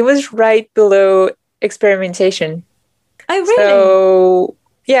 and it was right below experimentation. Oh, really? So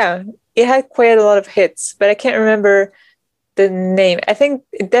yeah, it had quite a lot of hits, but I can't remember the name. I think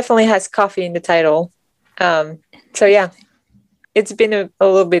it definitely has Coffee in the title. So yeah. It's been a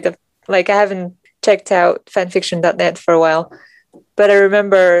little bit of, like, I haven't checked out fanfiction.net for a while, but I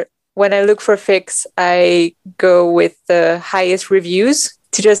remember when I look for fics, I go with the highest reviews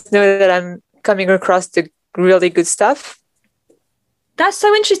to just know that I'm coming across the really good stuff. That's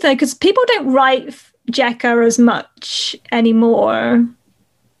so interesting, because people don't write Jekka as much anymore.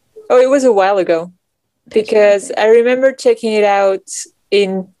 Oh, it was a while ago, because I remember checking it out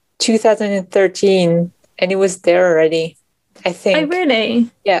in 2013, and it was there already. I think. Oh,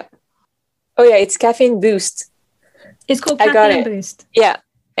 really? Yeah. Oh, yeah. It's Caffeine Boost. It's called Caffeine Boost. Yeah,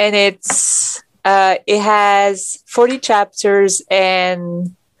 and it has 40 chapters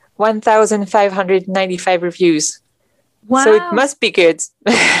and 1,595 reviews. Wow! So it must be good.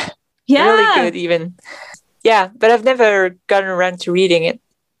 Yeah, really good, even. Yeah, but I've never gotten around to reading it.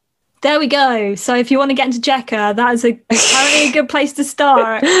 There we go. So if you want to get into Jekka, that is apparently a good place to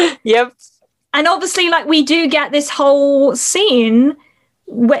start. Yep. And obviously, like, we do get this whole scene,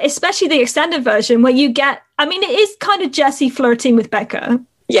 especially the extended version, where you get, I mean, it is kind of Jesse flirting with Becca.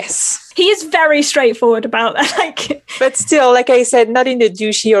 Yes. He is very straightforward about that. Like, but still, like I said, not in a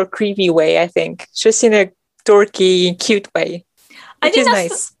douchey or creepy way, I think. Just in a dorky, cute way. Which is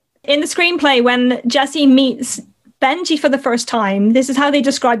nice. In the screenplay, when Jesse meets Benji for the first time, this is how they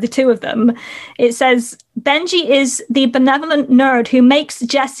describe the two of them. It says, Benji is the benevolent nerd who makes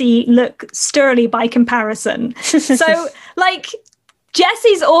Jesse look sturdy by comparison. So, like,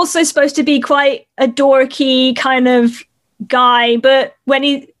 Jesse's also supposed to be quite a dorky kind of guy, but when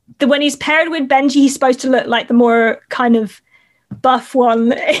he's paired with Benji, he's supposed to look like the more kind of buff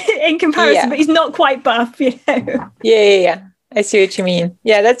one in comparison, but he's not quite buff, Yeah. I see what you mean.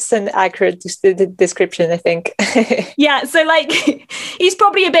 Yeah, that's an accurate description, I think. Yeah, so, like, he's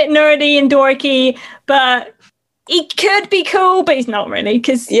probably a bit nerdy and dorky, but he could be cool, but he's not really,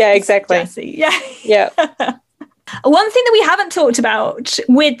 because exactly. Jesse. Yeah. One thing that we haven't talked about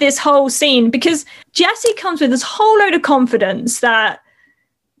with this whole scene, because Jesse comes with this whole load of confidence that,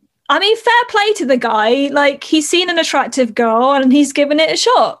 I mean, fair play to the guy. Like, he's seen an attractive girl and he's given it a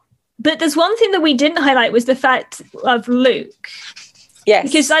shot. But there's one thing that we didn't highlight was the fact of Luke. Yes.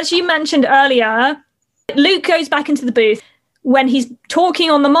 Because as you mentioned earlier, Luke goes back into the booth. When he's talking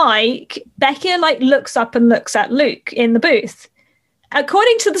on the mic, Becca, like, looks up and looks at Luke in the booth.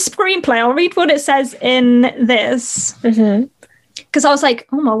 According to the screenplay, I'll read what it says in this. Because I was like,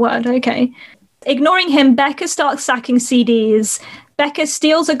 oh my word, okay. Ignoring him, Becca starts sacking CDs. Becca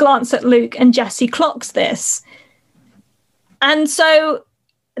steals a glance at Luke and Jesse clocks this. And so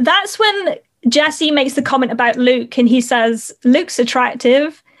that's when Jesse makes the comment about Luke and he says, Luke's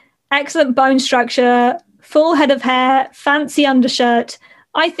attractive, excellent bone structure, full head of hair, fancy undershirt.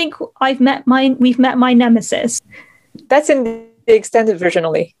 I think we've met my nemesis. That's in the extended version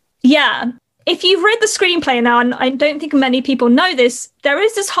only. Yeah. If you've read the screenplay now, and I don't think many people know this, there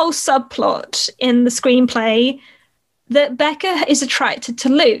is this whole subplot in the screenplay that Becca is attracted to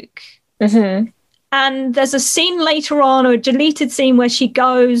Luke. And there's a scene later on, or a deleted scene, where she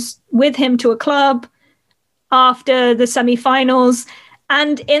goes with him to a club after the semi-finals.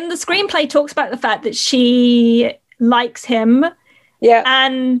 And in the screenplay talks about the fact that she likes him. Yeah.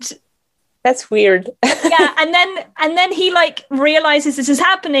 And that's weird. Yeah, and then he like realizes this is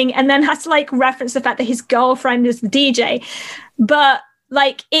happening and then has to like reference the fact that his girlfriend is the DJ. But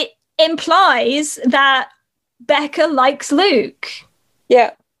like it implies that Becca likes Luke.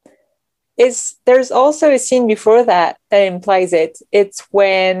 Yeah. There's also a scene before that implies it. It's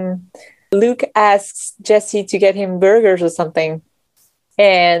when Luke asks Jesse to get him burgers or something.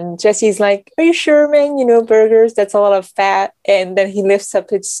 And Jesse's like, are you sure, man? You know, burgers, that's a lot of fat. And then he lifts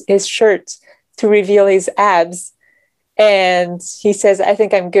up his shirt to reveal his abs. And he says, I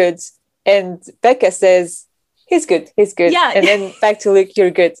think I'm good. And Becca says, he's good. Yeah. And then back to Luke,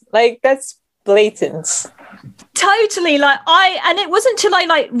 you're good. Like, that's blatant. Totally. And it wasn't until I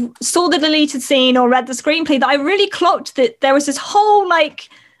like saw the deleted scene or read the screenplay that I really clocked that there was this whole like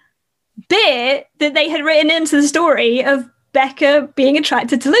bit that they had written into the story of Becca being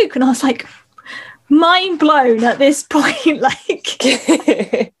attracted to Luke. And I was like, mind blown at this point. Like,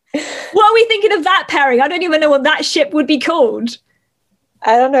 what are we thinking of that pairing? I don't even know what that ship would be called.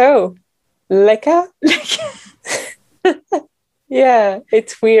 I don't know. Lekka? Yeah,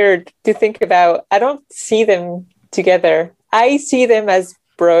 it's weird to think about. I don't see them together. I see them as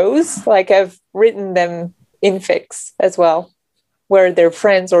bros. Like, I've written them in fics as well, where they're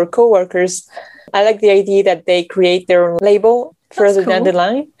friends or co-workers. I like the idea that they create their own label further down the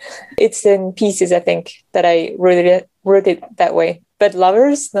line. It's in pieces, I think, that I wrote it that way. But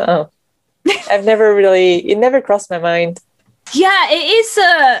lovers? No. It never crossed my mind. Yeah,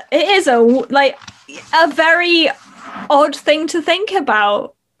 it is a very odd thing to think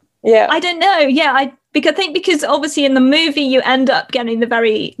about. Yeah. I don't know. Yeah, because obviously in the movie you end up getting the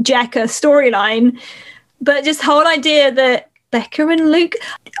very Jekka storyline, but just whole idea that Becca and Luke,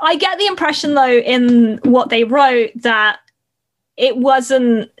 I get the impression though in what they wrote that it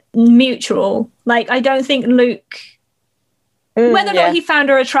wasn't mutual. Like, I don't think Luke, whether or not he found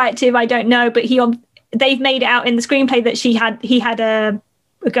her attractive, I don't know, but they've made it out in the screenplay that he had a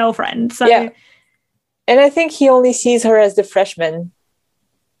girlfriend. So yeah. And I think he only sees her as the freshman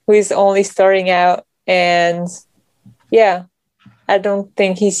who is only starting out. And yeah, I don't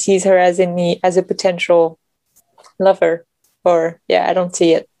think he sees her as a potential lover. Or, yeah, I don't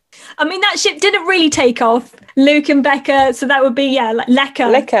see it. I mean, that ship didn't really take off. Luke and Becca, so that would be, like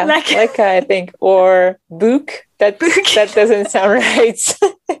Lekka, I think. Or Book. That doesn't sound right.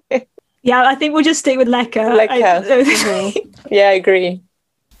 Yeah, I think we'll just stick with Lekka. Yeah, I agree.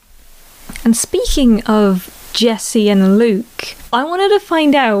 And speaking of Jesse and Luke, I wanted to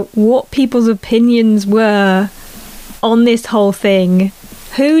find out what people's opinions were on this whole thing.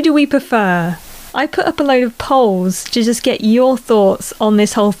 Who do we prefer? I put up a load of polls to just get your thoughts on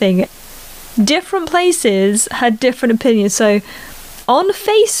this whole thing. Different places had different opinions. So on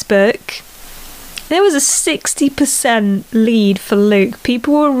Facebook, there was a 60% lead for Luke.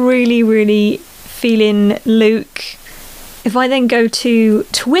 People were really, really feeling Luke. If I then go to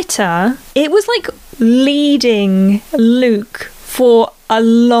Twitter, it was like leading Luke for a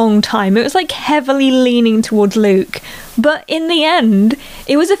long time. It was like heavily leaning towards Luke. But in the end,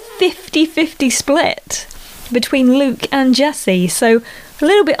 it was a 50-50 split between Luke and Jesse. So a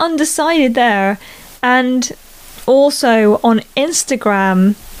little bit undecided there. And also on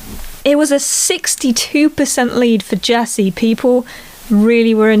Instagram, it was a 62% lead for Jesse. People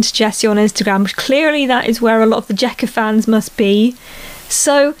really were into Jesse on Instagram. Clearly that is where a lot of the Jekka fans must be.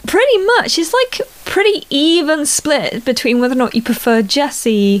 So pretty much it's like pretty even split between whether or not you prefer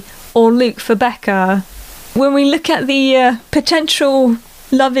Jesse or Luke for Becca. When we look at the potential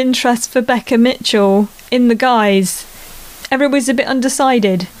love interest for Becca Mitchell in the guys, everybody's a bit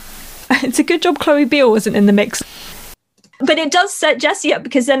undecided. It's a good job Chloe Beale wasn't in the mix. But it does set Jesse up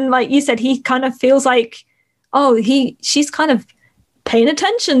because then, like you said, he kind of feels like, she's kind of paying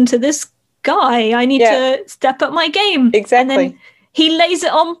attention to this guy. I need to step up my game. Exactly. And then he lays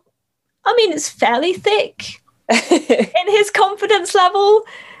it on. I mean, it's fairly thick in his confidence level.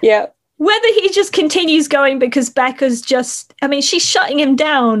 Yeah. Whether he just continues going because Becca's just, I mean, she's shutting him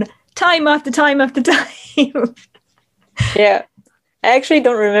down time after time after time. Yeah. I actually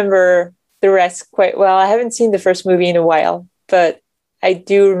don't remember the rest quite well. I haven't seen the first movie in a while, but I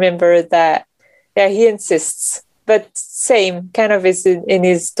do remember that, yeah, he insists, but same kind of is in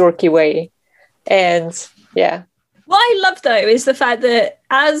his dorky way. And yeah. What I love, though, is the fact that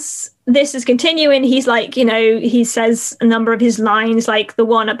as this is continuing, he's like, you know, he says a number of his lines, like the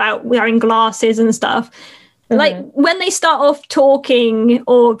one about wearing glasses and stuff. Mm-hmm. Like when they start off talking,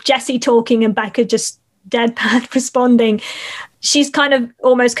 or Jessie talking and Becca just deadpan responding, she's kind of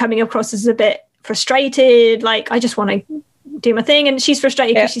almost coming across as a bit frustrated, like, I just want to do my thing. And she's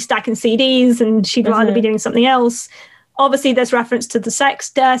frustrated because she's stacking CDs and she'd rather be doing something else. Obviously, there's reference to the sex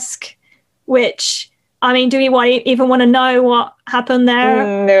desk, which... I mean, do we even want to know what happened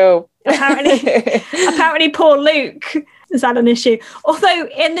there? No. Apparently, poor Luke has had an issue. Although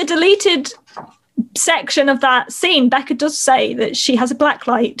in the deleted section of that scene, Becca does say that she has a black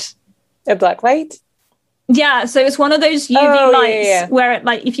light. A black light? Yeah, so it's one of those UV lights where, it,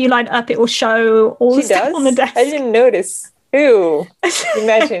 like, if you light it up, it will show all the stuff on the desk. I didn't notice. Ew.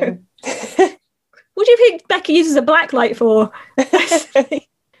 Imagine. What do you think Becca uses a black light for?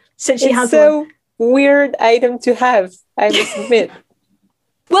 Since she has one. Weird item to have, I must admit.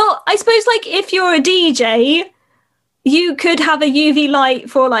 Well, I suppose, like, if you're a DJ, you could have a UV light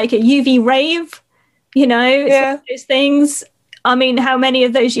for, like, a UV rave, you know? Yeah. Those things. I mean, how many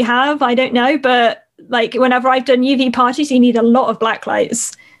of those you have, I don't know. But, like, whenever I've done UV parties, you need a lot of black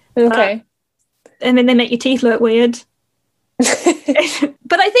lights. Okay. And then they make your teeth look weird.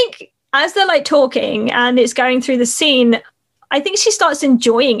 But I think as they're, like, talking and it's going through the scene, I think she starts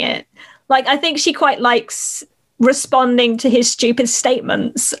enjoying it. Like, I think she quite likes responding to his stupid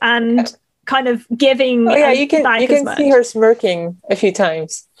statements and kind of giving. Oh, yeah, you can see her smirking a few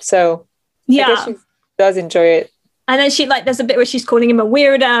times. So yeah, I guess she does enjoy it. And then there's a bit where she's calling him a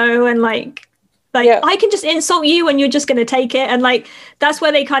weirdo and like I can just insult you and you're just going to take it. And like, that's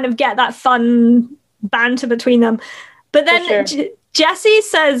where they kind of get that fun banter between them. But then Jessie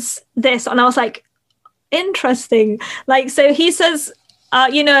says this and I was like, interesting. Like, so he says,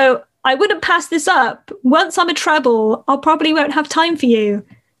 you know, I wouldn't pass this up. Once I'm a treble, I probably won't have time for you.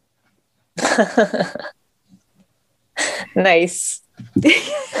 Nice.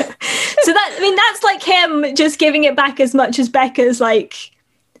 So that's like him just giving it back as much as Becca's like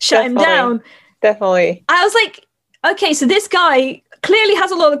shut him down. Definitely. I was like, okay, so this guy clearly has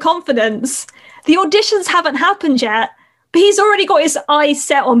a lot of confidence. The auditions haven't happened yet, but he's already got his eyes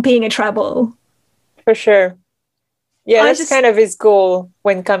set on being a treble. For sure. Yeah, that's kind of his goal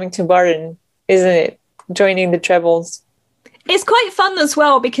when coming to Barton, isn't it? Joining the trebles. It's quite fun as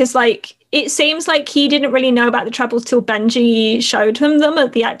well because, like, it seems like he didn't really know about the trebles till Benji showed him them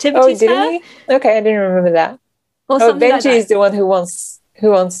at the activities fair. Oh, didn't he? Okay, I didn't remember that. Or Benji is the one who wants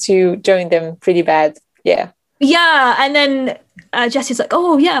to join them pretty bad. Yeah. Yeah, and then Jessie's like,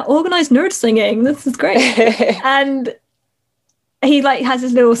 "Oh yeah, organized nerd singing. This is great." And he like has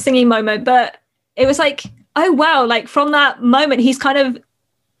his little singing moment, but it was like, oh wow, like from that moment he's kind of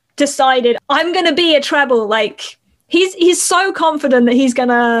decided I'm gonna be a treble. Like he's so confident that he's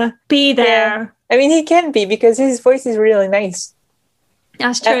gonna be there. Yeah. I mean, he can be because his voice is really nice.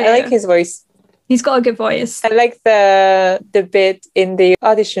 That's true. I like his voice. He's got a good voice. I like the bit in the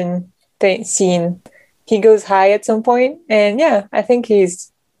audition scene. He goes high at some point, and yeah, I think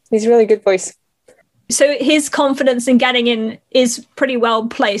he's really good voice. So his confidence in getting in is pretty well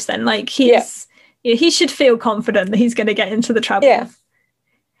placed then. Like he should feel confident that he's going to get into the treble. Yeah.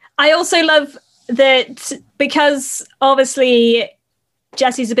 I also love that because obviously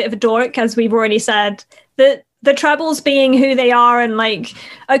Jessie's a bit of a dork, as we've already said, that the trebles being who they are and like,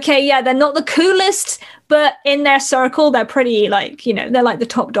 okay, yeah, they're not the coolest, but in their circle, they're pretty like, you know, they're like the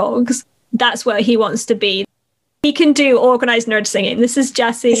top dogs. That's where he wants to be. He can do organized nerd singing. This is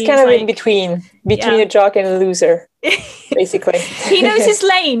Jessie. He's kind of like, in between a jock and a loser, basically. He knows his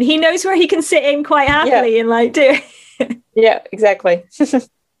lane. He knows where he can sit in quite happily and like do it. Yeah, exactly.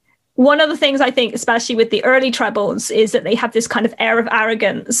 One of the things I think, especially with the early trebles, is that they have this kind of air of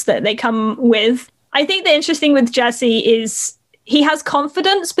arrogance that they come with. I think the interesting with Jessie is he has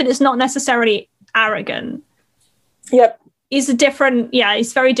confidence, but it's not necessarily arrogant. Yep. He's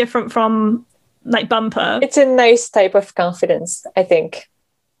he's very different from like Bumper. It's a nice type of confidence, I think.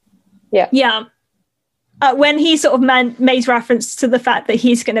 Yeah. Yeah. When he sort of made reference to the fact that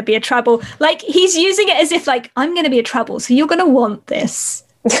he's going to be a treble, like he's using it as if like, I'm going to be a treble, so you're going to want this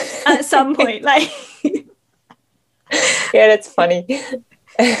at some point. Like, Yeah, that's funny.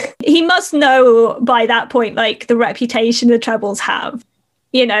 He must know by that point, like, the reputation the Trebles have.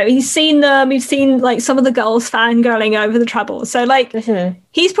 You know, he's seen them. He's seen, like, some of the girls fangirling over the Trebles. So, like,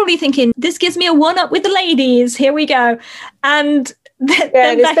 he's probably thinking, this gives me a one-up with the ladies. Here we go. And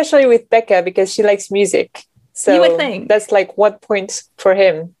and especially with Becca, because she likes music. So you would think. That's, like, 1 point for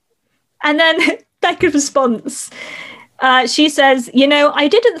him. And then Becca's response, she says, you know, I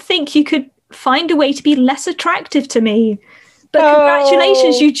didn't think you could find a way to be less attractive to me. But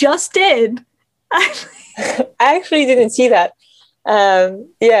congratulations, you just did. I actually didn't see that.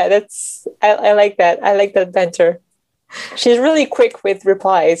 Yeah, that's I like that. I like that banter. She's really quick with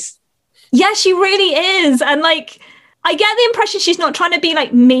replies. Yeah, she really is. And like, I get the impression she's not trying to be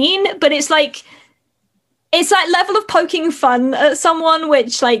like mean, but it's like level of poking fun at someone,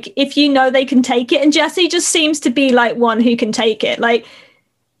 which, like, if you know they can take it. And Jesse just seems to be like one who can take it. Like,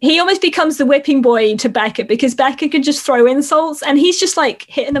 he almost becomes the whipping boy to Becca, because Becca can just throw insults and he's just like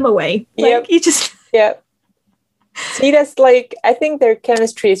hitting them away. Like, he just See, that's like, I think their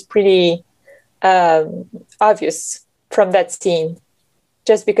chemistry is pretty obvious from that scene,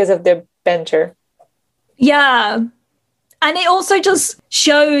 just because of their banter. Yeah. And it also just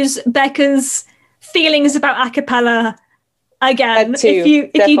shows Becca's feelings about a cappella again. If you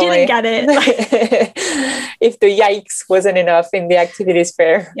didn't get it. Like, if the yikes wasn't enough in the activities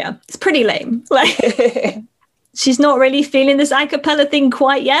fair. Yeah, it's pretty lame. Like, she's not really feeling this a cappella thing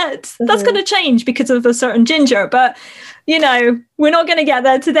quite yet. That's going to change because of a certain Ginger, but, you know, we're not going to get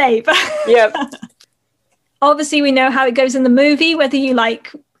there today. Yep. Obviously, we know how it goes in the movie, whether you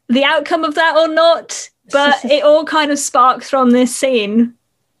like the outcome of that or not, but it all kind of sparks from this scene.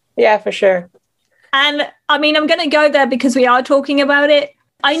 Yeah, for sure. And, I mean, I'm going to go there because we are talking about it.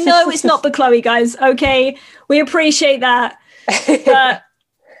 I know it's not the Chloe, guys, okay? We appreciate that. But,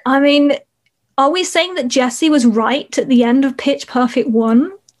 I mean, are we saying that Jesse was right at the end of Pitch Perfect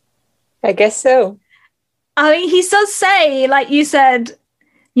 1? I guess so. I mean, he does say, like you said,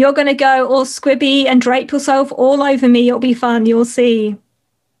 you're going to go all squibby and drape yourself all over me. It'll be fun. You'll see.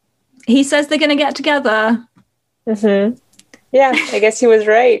 He says they're going to get together. Yeah, I guess he was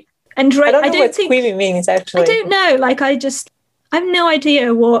right. And Drake, I don't know what squibby means, actually. I don't know. Like, I have no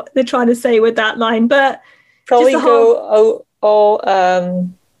idea what they're trying to say with that line, but probably go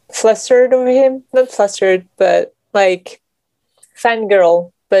all flustered over him. Not flustered, but like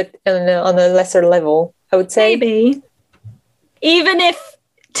fangirl, but on a lesser level, I would say. Maybe. Even if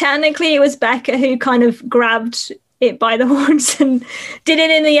technically it was Becca who kind of grabbed it by the horns and did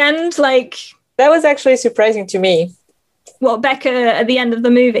it in the end, like... That was actually surprising to me. What, Becca at the end of the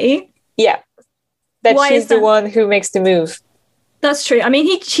movie? Yeah. That she's the one who makes the move. That's true. I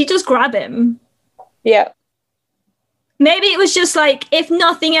mean, she does grab him. Yeah. Maybe it was just like, if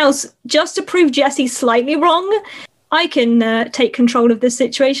nothing else, just to prove Jesse slightly wrong, I can take control of this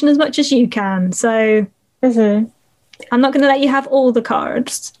situation as much as you can. So I'm not going to let you have all the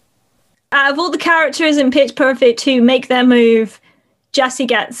cards. Out of all the characters in Pitch Perfect to make their move, Jesse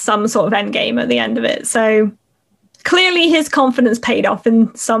gets some sort of endgame at the end of it. So clearly his confidence paid off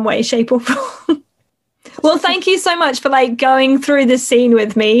in some way, shape or form. Well, thank you so much for like going through this scene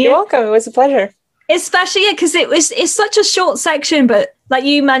with me. You're welcome. It was a pleasure. Especially because it's such a short section, but like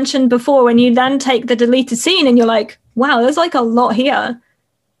you mentioned before, when you then take the deleted scene and you're like, wow, there's like a lot here.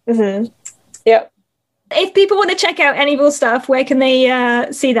 Yep. If people want to check out Anyville stuff, where can they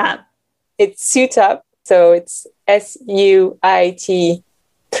see that? It's Suit Up. So it's SUIT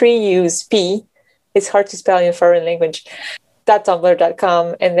 3 U's P. It's hard to spell in a foreign language.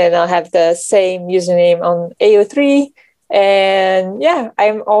 .tumblr.com, and then I'll have the same username on AO3. And yeah,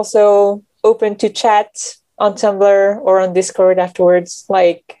 I'm also open to chat on Tumblr or on Discord afterwards.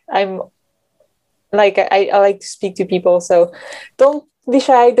 Like I like to speak to people, so don't be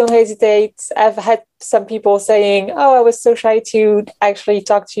shy, don't hesitate. I've had some people saying, oh, I was so shy to actually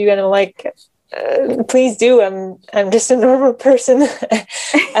talk to you, and I'm like, please do. I'm just a normal person.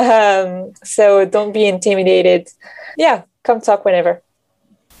 So don't be intimidated. Yeah, come talk whenever.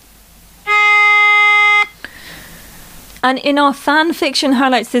 And in our fan fiction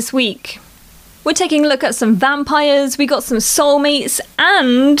highlights this week, we're taking a look at some vampires, we got some soulmates,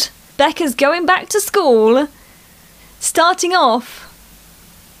 and Becca's going back to school, starting off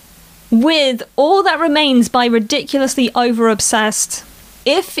with All That Remains by Ridiculously Over Obsessed.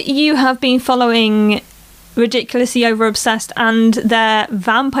 If you have been following Ridiculously Over Obsessed and their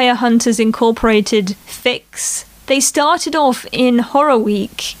Vampire Hunters Incorporated fix, they started off in Horror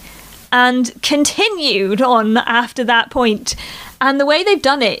Week and continued on after that point. And the way they've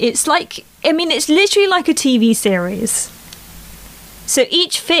done it, it's like, I mean, it's literally like a TV series. So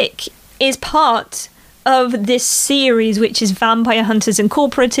each fic is part of this series, which is Vampire Hunters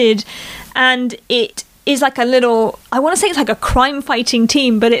Incorporated, and it is like a little, I want to say it's like a crime fighting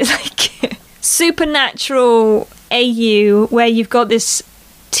team, but it's like supernatural AU, where you've got this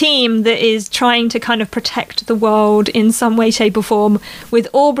team that is trying to kind of protect the world in some way, shape or form, with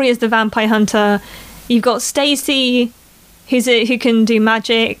Aubrey as the vampire hunter. You've got Stacy, who can do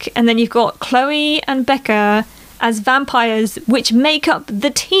magic, and then you've got Chloe and Becca as vampires, which make up the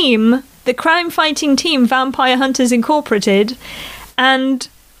team, the crime-fighting team, Vampire Hunters Incorporated, and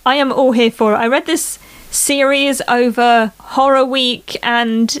I am all here for it. I read this series over Horror Week,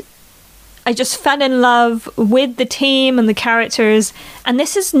 and I just fell in love with the team and the characters, and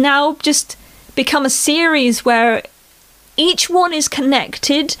this has now just become a series where each one is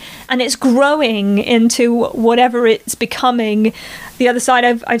connected and it's growing into whatever it's becoming. The other side,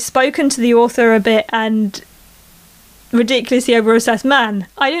 I've spoken to the author a bit, and ridiculously over-obsessed, man,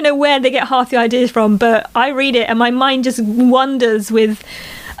 I don't know where they get half the ideas from, but I read it and my mind just wanders with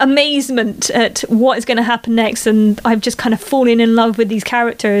amazement at what is going to happen next, and I've just kind of fallen in love with these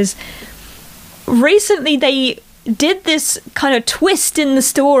characters. Recently they did this kind of twist in the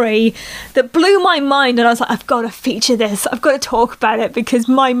story that blew my mind, and I was like, I've got to feature this, I've got to talk about it because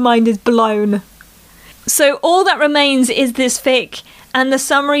my mind is blown. So all that remains is this fic, and the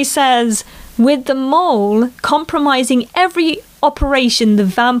summary says, with the mole compromising every operation the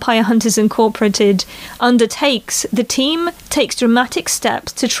Vampire Hunters Incorporated undertakes, the team takes dramatic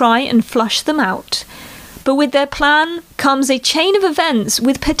steps to try and flush them out. But with their plan comes a chain of events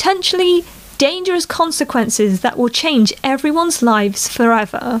with potentially dangerous consequences that will change everyone's lives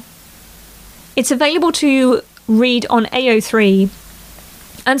forever. It's available to read on AO3.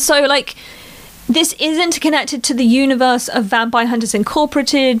 And so, like, this is interconnected to the universe of Vampire Hunters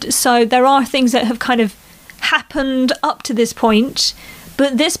Incorporated, so there are things that have kind of happened up to this point,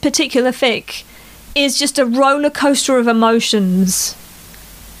 but this particular fic is just a roller coaster of emotions.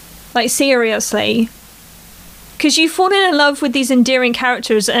 Like, seriously. Because you fall in love with these endearing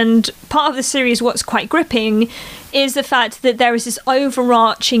characters, and part of the series, what's quite gripping, is the fact that there is this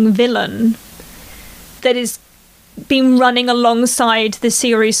overarching villain that is been running alongside the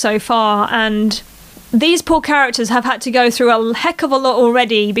series so far, and these poor characters have had to go through a heck of a lot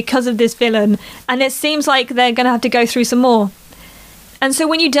already because of this villain, and it seems like they're going to have to go through some more. And so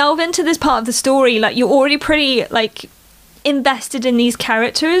when you delve into this part of the story, like, you're already pretty, like, invested in these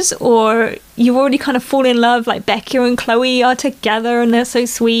characters, or you already kind of fall in love. Like, Becca and Chloe are together and they're so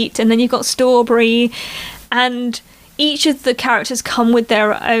sweet, and then you've got Staubrey, and each of the characters come with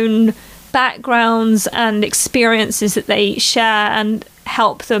their own backgrounds and experiences that they share and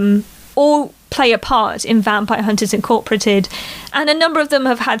help them all play a part in Vampire Hunters Incorporated. And a number of them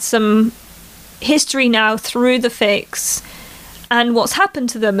have had some history now through the fics and what's happened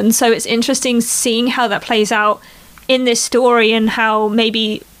to them, and so it's interesting seeing how that plays out in this story, and how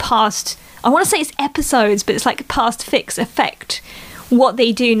maybe past, I want to say it's episodes, but it's like past fics affect what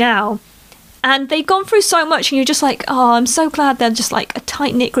they do now. And they've gone through so much, and you're just like, oh, I'm so glad they're just like a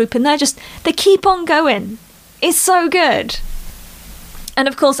tight-knit group, and they keep on going. It's so good. And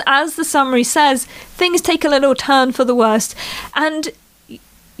of course, as the summary says, things take a little turn for the worst. And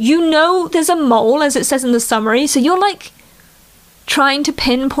you know there's a mole, as it says in the summary, so you're like trying to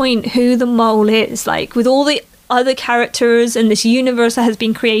pinpoint who the mole is, like with all the other characters and this universe that has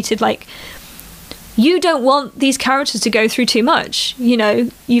been created. Like, you don't want these characters to go through too much. You know,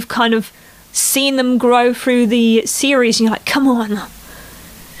 you've kind of seen them grow through the series, and you're like, come on,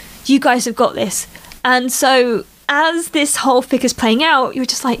 you guys have got this. And so as this whole fic is playing out, you're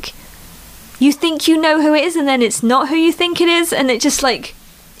just like, you think you know who it is, and then it's not who you think it is, and it just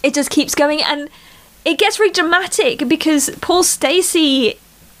keeps going, and it gets really dramatic because poor Stacy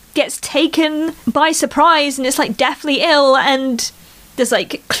gets taken by surprise, and it's like deathly ill, and there's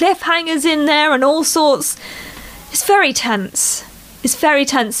like cliffhangers in there and all sorts. It's very tense. It's a very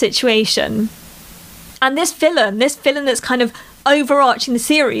tense situation. And this villain that's kind of overarching the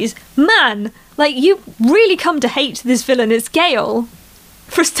series, man, like, you really come to hate this villain. It's Gale,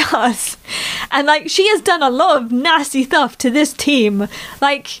 for stars. And like, she has done a lot of nasty stuff to this team.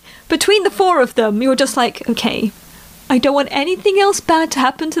 Like, between the four of them, you're just like, okay, I don't want anything else bad to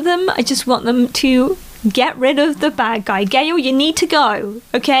happen to them. I just want them to get rid of the bad guy. Gale, you need to go,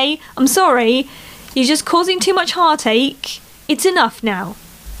 okay? I'm sorry. You're just causing too much heartache. It's enough now.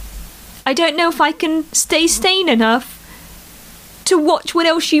 I don't know if I can stay sane enough to watch what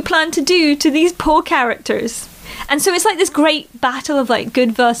else you plan to do to these poor characters. And so it's like this great battle of like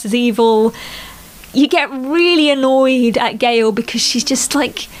good versus evil. You get really annoyed at Gale because she's just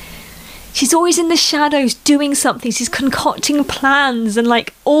like, she's always in the shadows doing something. She's concocting plans and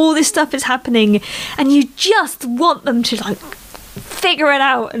like all this stuff is happening and you just want them to like figure it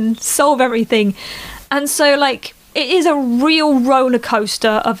out and solve everything. And so like it is a real roller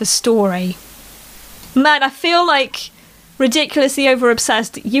coaster of a story. Man, I feel like ridiculously over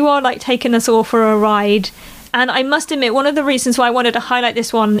obsessed. You are like taking us all for a ride. And I must admit, one of the reasons why I wanted to highlight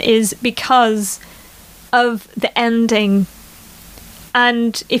this one is because of the ending.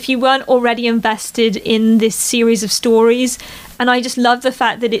 And if you weren't already invested in this series of stories, and I just love the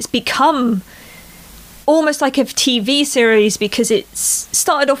fact that it's become almost like a TV series, because it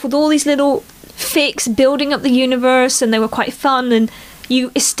started off with all these little fics building up the universe and they were quite fun, and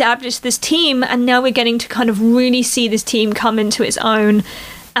you established this team, and now we're getting to kind of really see this team come into its own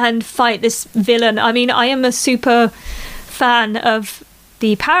and fight this villain. I mean, I am a super fan of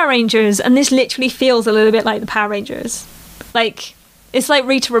the Power Rangers, and this literally feels a little bit like the Power Rangers. Like, it's like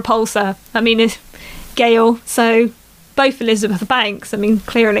Rita Repulsa. I mean, it's Gale, so both Elizabeth Banks, I mean,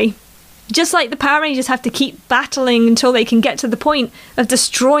 clearly. Just like the Power Rangers have to keep battling until they can get to the point of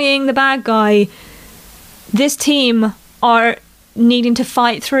destroying the bad guy, this team are needing to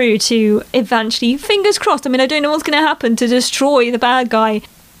fight through to eventually, fingers crossed, I mean, I don't know what's going to happen, to destroy the bad guy.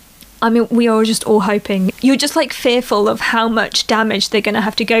 I mean, we are just all hoping. You're just like fearful of how much damage they're going to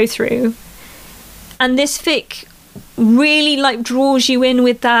have to go through. And this fic really like draws you in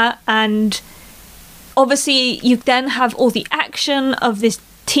with that, and obviously you then have all the action of this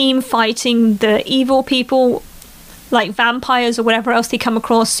team fighting the evil people like vampires or whatever else they come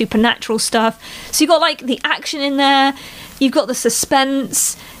across, supernatural stuff. So you've got like the action in there, you've got the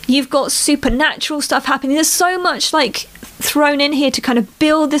suspense, you've got supernatural stuff happening. There's so much like thrown in here to kind of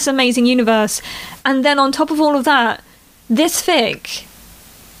build this amazing universe. And then on top of all of that, this fic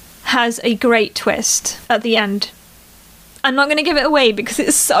has a great twist at the end. I'm not going to give it away because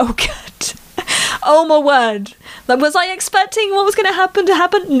it's so good. Oh my word. Like, was I expecting what was going to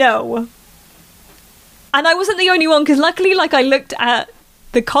happen? No. And I wasn't the only one, because luckily, like, I looked at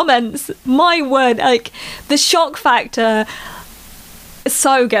the comments. My word, like, the shock factor is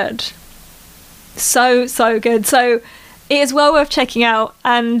so good. So good. So it is well worth checking out.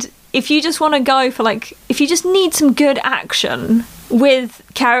 And if you just want to go for, like, if you just need some good action with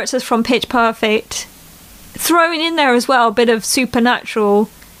characters from Pitch Perfect, throwing in there as well a bit of supernatural,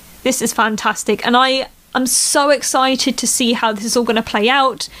 this is fantastic. And I'm so excited to see how this is all going to play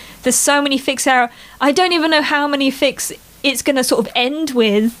out. There's so many fics there. I don't even know how many fics it's going to sort of end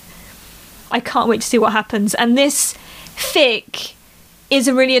with. I can't wait to see what happens. And this fic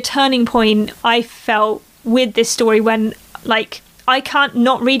is really a turning point, I felt, with this story, when, like, I can't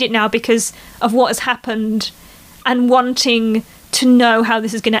not read it now because of what has happened and wanting to know how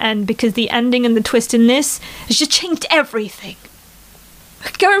this is going to end, because the ending and the twist in this has just changed everything.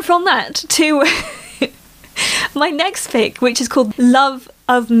 Going from that to my next fic, which is called Love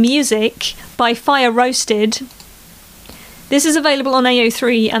of Music by Fire Roasted. This is available on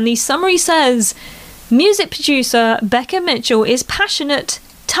AO3, and the summary says, music producer Becca Mitchell is passionate,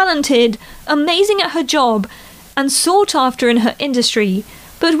 talented, amazing at her job, and sought after in her industry.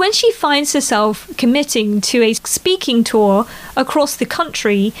 But when she finds herself committing to a speaking tour across the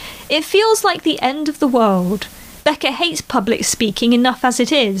country, it feels like the end of the world. Becca hates public speaking enough as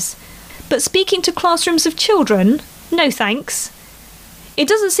it is. But speaking to classrooms of children? No thanks. It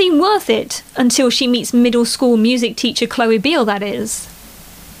doesn't seem worth it until she meets middle school music teacher Chloe Beale, that is.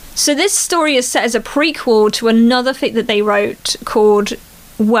 So this story is set as a prequel to another fic that they wrote called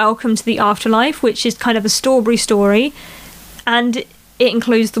Welcome to the Afterlife, which is kind of a Strawberry story, and it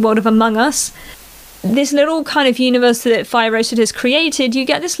includes the world of Among Us. This little kind of universe that Fire Roasted has created, you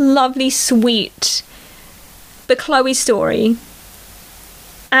get this lovely, sweet, but Chloe story.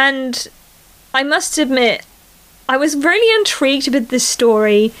 And I must admit, I was really intrigued with this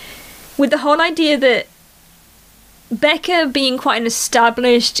story, with the whole idea that Becca being quite an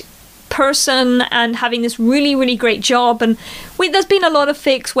established person and having this really, really great job. And there's been a lot of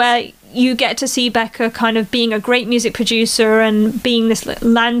fics where you get to see Becca kind of being a great music producer and being this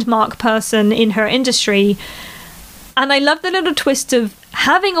landmark person in her industry. And I love the little twist of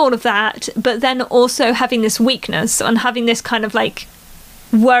having all of that, but then also having this weakness and having this kind of like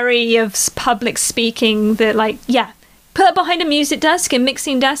worry of public speaking, that like, yeah, put her behind a music desk and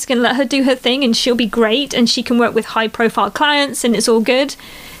mixing desk and let her do her thing and she'll be great and she can work with high profile clients and it's all good.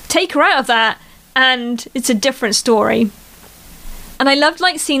 Take her out of that and it's a different story. And I loved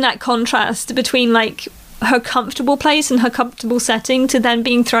like seeing that contrast between like her comfortable place and her comfortable setting to then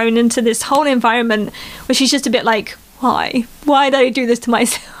being thrown into this whole environment where she's just a bit like, why did I do this to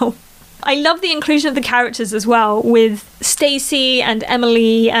myself? I love the inclusion of the characters as well, with Stacey and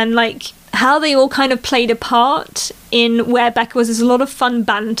Emily, and like how they all kind of played a part in where Becca was. There's a lot of fun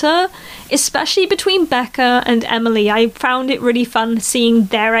banter, especially between Becca and Emily. I found it really fun seeing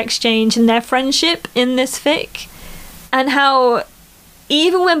their exchange and their friendship in this fic, and how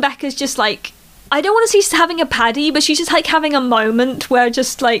even when Becca's just like, I don't want to say she's having a paddy, but she's just like having a moment where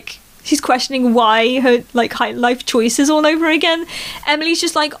just like she's questioning why her like life choices all over again, Emily's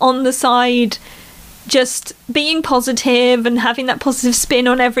just like on the side, just being positive and having that positive spin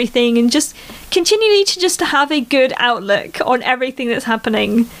on everything, and just continually to have a good outlook on everything that's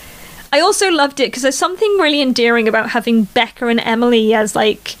happening. I also loved it because there's something really endearing about having Becca and Emily as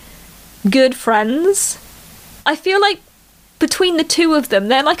like good friends. I feel like between the two of them,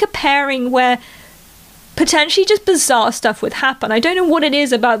 they're like a pairing where potentially just bizarre stuff would happen. I don't know what it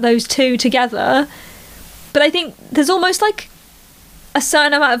is about those two together, but I think there's almost like a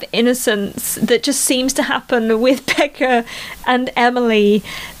certain amount of innocence that just seems to happen with Becca and Emily,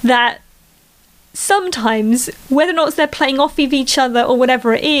 that sometimes, whether or not they're playing off of each other or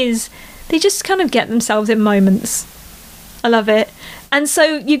whatever it is, they just kind of get themselves in moments. I love it. And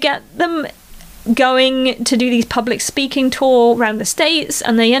so you get them going to do these public speaking tour around the States,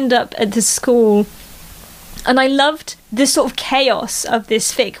 and they end up at the school. And I loved this sort of chaos of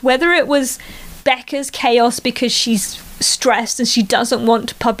this fic, whether it was Becca's chaos because she's stressed and she doesn't want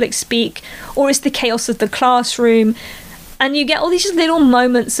to public speak, or it's the chaos of the classroom, and you get all these just little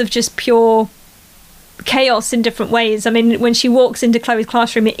moments of just pure chaos in different ways. I mean, when she walks into Chloe's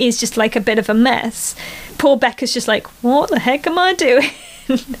classroom, it is just like a bit of a mess. Poor Becca's just like, what the heck am I doing?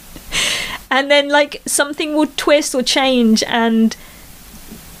 And then like something will twist or change, and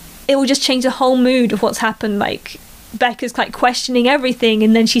it will just change the whole mood of what's happened. Like Becca's like questioning everything,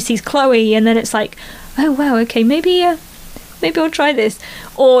 and then she sees Chloe, and then it's like, oh wow, okay, maybe I'll try this.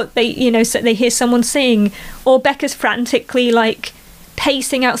 Or they, so they hear someone sing, or Becca's frantically like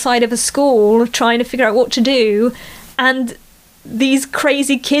pacing outside of a school trying to figure out what to do, and these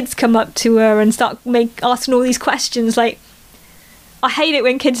crazy kids come up to her and start asking all these questions. Like, I hate it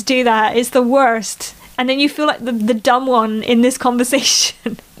when kids do that. It's the worst. And then you feel like the dumb one in this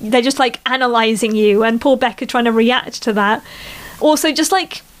conversation. They're just like analysing you, and poor Becca trying to react to that. Also, just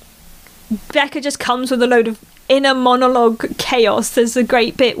like Becca just comes with a load of inner monologue chaos. There's a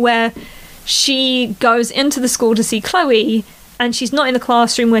great bit where she goes into the school to see Chloe, and she's not in the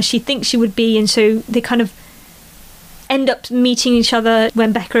classroom where she thinks she would be, and so they kind of end up meeting each other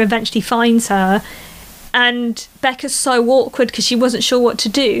when Becca eventually finds her. And Becca's so awkward because she wasn't sure what to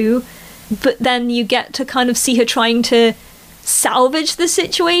do, but then you get to kind of see her trying to salvage the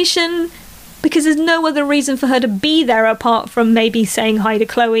situation, because there's no other reason for her to be there apart from maybe saying hi to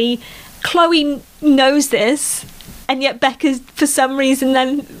Chloe. Chloe knows this, and yet Becca, for some reason,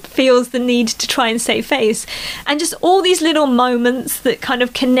 then feels the need to try and save face. And just all these little moments that kind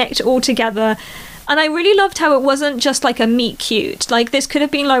of connect all together. And I really loved how it wasn't just like a meet cute. Like, this could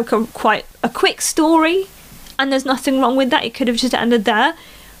have been like quite a quick story, and there's nothing wrong with that. It could have just ended there.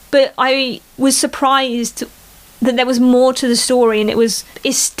 But I was surprised that there was more to the story, and it was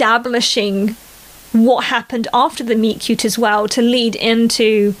establishing what happened after the meet cute as well, to lead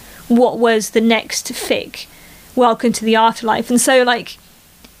into what was the next fic, Welcome to the Afterlife. And so, like,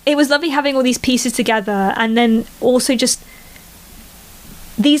 it was lovely having all these pieces together, and then also just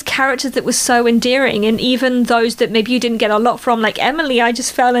these characters that were so endearing, and even those that maybe you didn't get a lot from, like Emily. I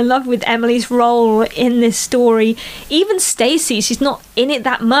just fell in love with Emily's role in this story. Even Stacey, she's not in it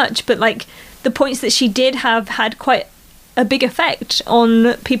that much, but like the points that she did have had quite a big effect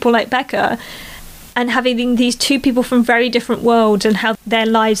on people like Becca, and having these two people from very different worlds and how their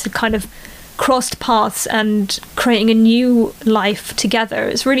lives had kind of crossed paths and creating a new life together.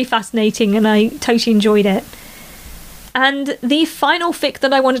 It's really fascinating, and I totally enjoyed it. And the final fic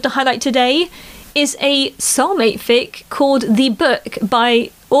that I wanted to highlight today is a soulmate fic called The Book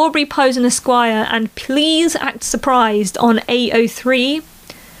by Aubrey Posen Esquire and Please Act Surprised on AO3.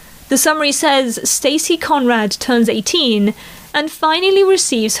 The summary says, Stacey Conrad turns 18 and finally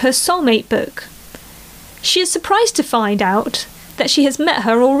receives her soulmate book. She is surprised to find out that she has met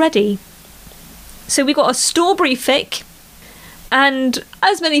her already. So we got a Strawberry fic, and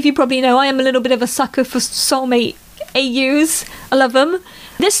as many of you probably know, I am a little bit of a sucker for soulmate AUs. I love them.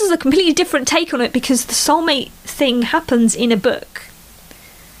 This is a completely different take on it, because the soulmate thing happens in a book.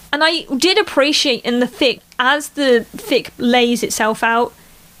 And I did appreciate in the fic, as the fic lays itself out,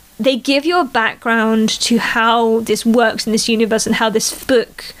 they give you a background to how this works in this universe and how this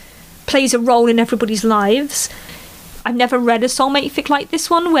book plays a role in everybody's lives. I've never read a soulmate fic like this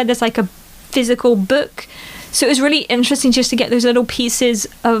one, where there's like a physical book. So it was really interesting just to get those little pieces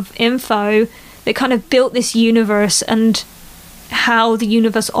of info that kind of built this universe and how the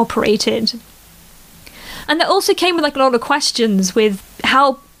universe operated. And that also came with like a lot of questions with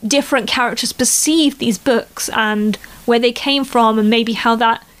how different characters perceive these books and where they came from, and maybe how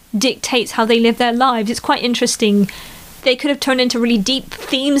that dictates how they live their lives. It's quite interesting. They could have turned into really deep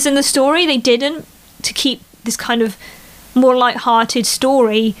themes in the story. They didn't, to keep this kind of more light-hearted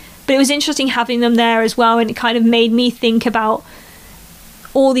story. But it was interesting having them there as well, and it kind of made me think about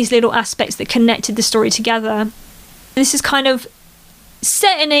all these little aspects that connected the story together. This is kind of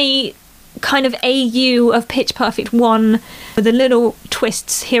set in a kind of AU of Pitch Perfect 1 with the little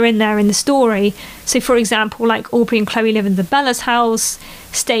twists here and there in the story. So for example, like Aubrey and Chloe live in the Bella's house,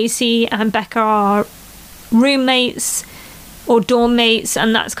 Stacey and Becca are roommates or dorm mates,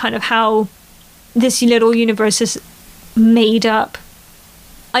 and that's kind of how this little universe is made up.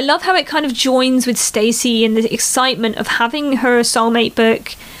 I love how it kind of joins with Stacey in the excitement of having her soulmate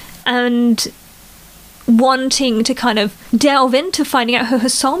book and wanting to kind of delve into finding out who her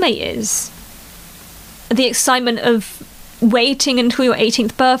soulmate is. The excitement of waiting until your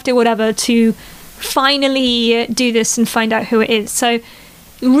 18th birthday or whatever to finally do this and find out who it is. So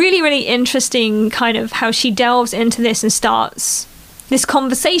really, really interesting kind of how she delves into this and starts this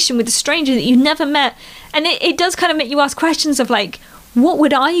conversation with a stranger that you've never met. And it does kind of make you ask questions of like, what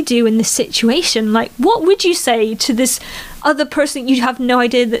would I do in this situation? Like, what would you say to this other person you have no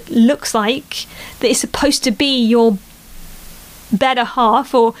idea that looks like, that is supposed to be your better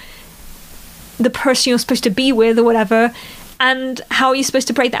half or the person you're supposed to be with or whatever, and how are you supposed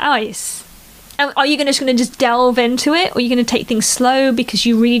to break the ice? And are you just going to just delve into it, or are you going to take things slow because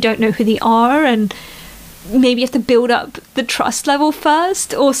you really don't know who they are, and maybe you have to build up the trust level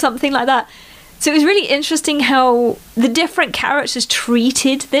first or something like that? So it was really interesting how the different characters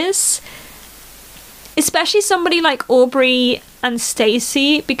treated this, especially somebody like Aubrey and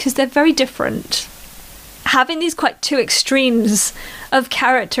Stacey, because they're very different. Having these quite two extremes of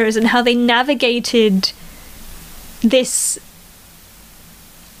characters and how they navigated this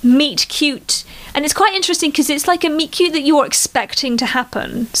meet cute. And it's quite interesting because it's like a meet cute that you're expecting to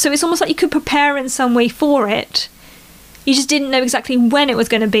happen. So it's almost like you could prepare in some way for it. You just didn't know exactly when it was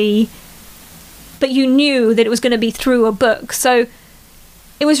going to be, but you knew that it was going to be through a book. So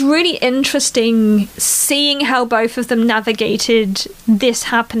it was really interesting seeing how both of them navigated this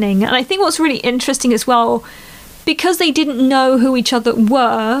happening. And I think what's really interesting as well, because they didn't know who each other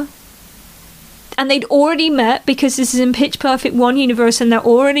were, and they'd already met because this is in Pitch Perfect 1 universe and they're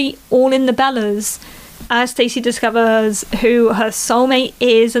already all in the Bellas, as Stacey discovers who her soulmate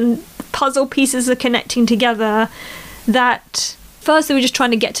is and puzzle pieces are connecting together, that first they were just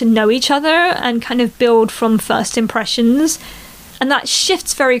trying to get to know each other and kind of build from first impressions. And that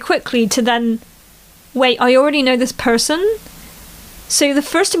shifts very quickly to then, wait, I already know this person? So the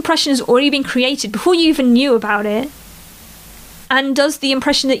first impression has already been created before you even knew about it. And does the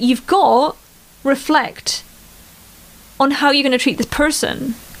impression that you've got reflect on how you're going to treat this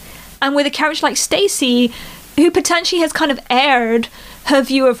person? And with a character like Stacey, who potentially has kind of aired her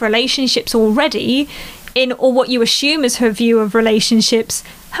view of relationships already, or what you assume is her view of relationships,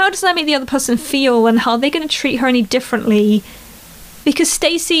 how does that make the other person feel, and how are they going to treat her any differently? Because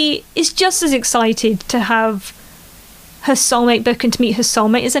Stacey is just as excited to have her soulmate book and to meet her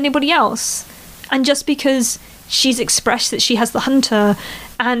soulmate as anybody else. And just because she's expressed that she has the hunter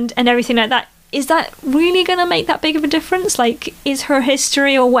and everything like that, is that really going to make that big of a difference? Like, is her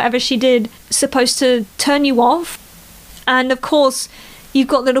history or whatever she did supposed to turn you off? And of course, you've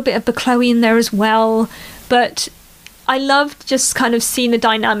got a little bit of Chloe in there as well. But I loved just kind of seeing the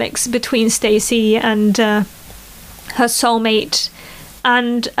dynamics between Stacey and her soulmate,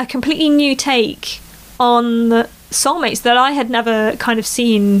 and a completely new take on the soulmates that I had never kind of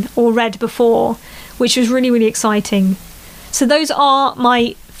seen or read before, which was really, really exciting. So those are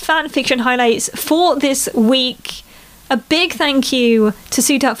my fan fiction highlights for this week. A big thank you to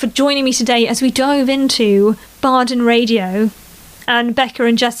Sue Duck for joining me today as we dove into Bard and Radio and Becca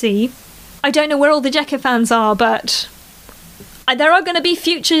and Jessie. I don't know where all the Jekka fans are, but there are going to be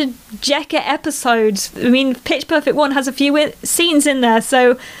future Jekka episodes. I mean, Pitch Perfect 1 has a few scenes in there,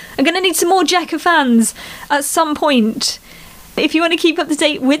 so I'm going to need some more Jekka fans at some point. If you want to keep up to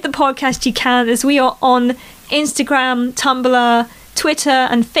date with the podcast, you can, as we are on Instagram, Tumblr, Twitter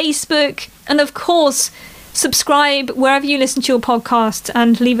and Facebook. And of course, subscribe wherever you listen to your podcast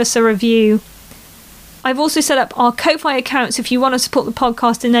and leave us a review. I've also set up our Ko-Fi accounts. If you want to support the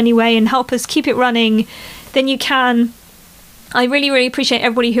podcast in any way and help us keep it running, then you can. I really, really appreciate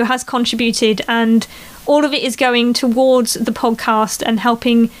everybody who has contributed, and all of it is going towards the podcast and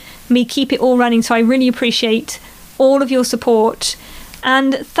helping me keep it all running. So I really appreciate all of your support.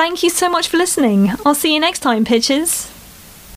 And thank you so much for listening. I'll see you next time, pitchers.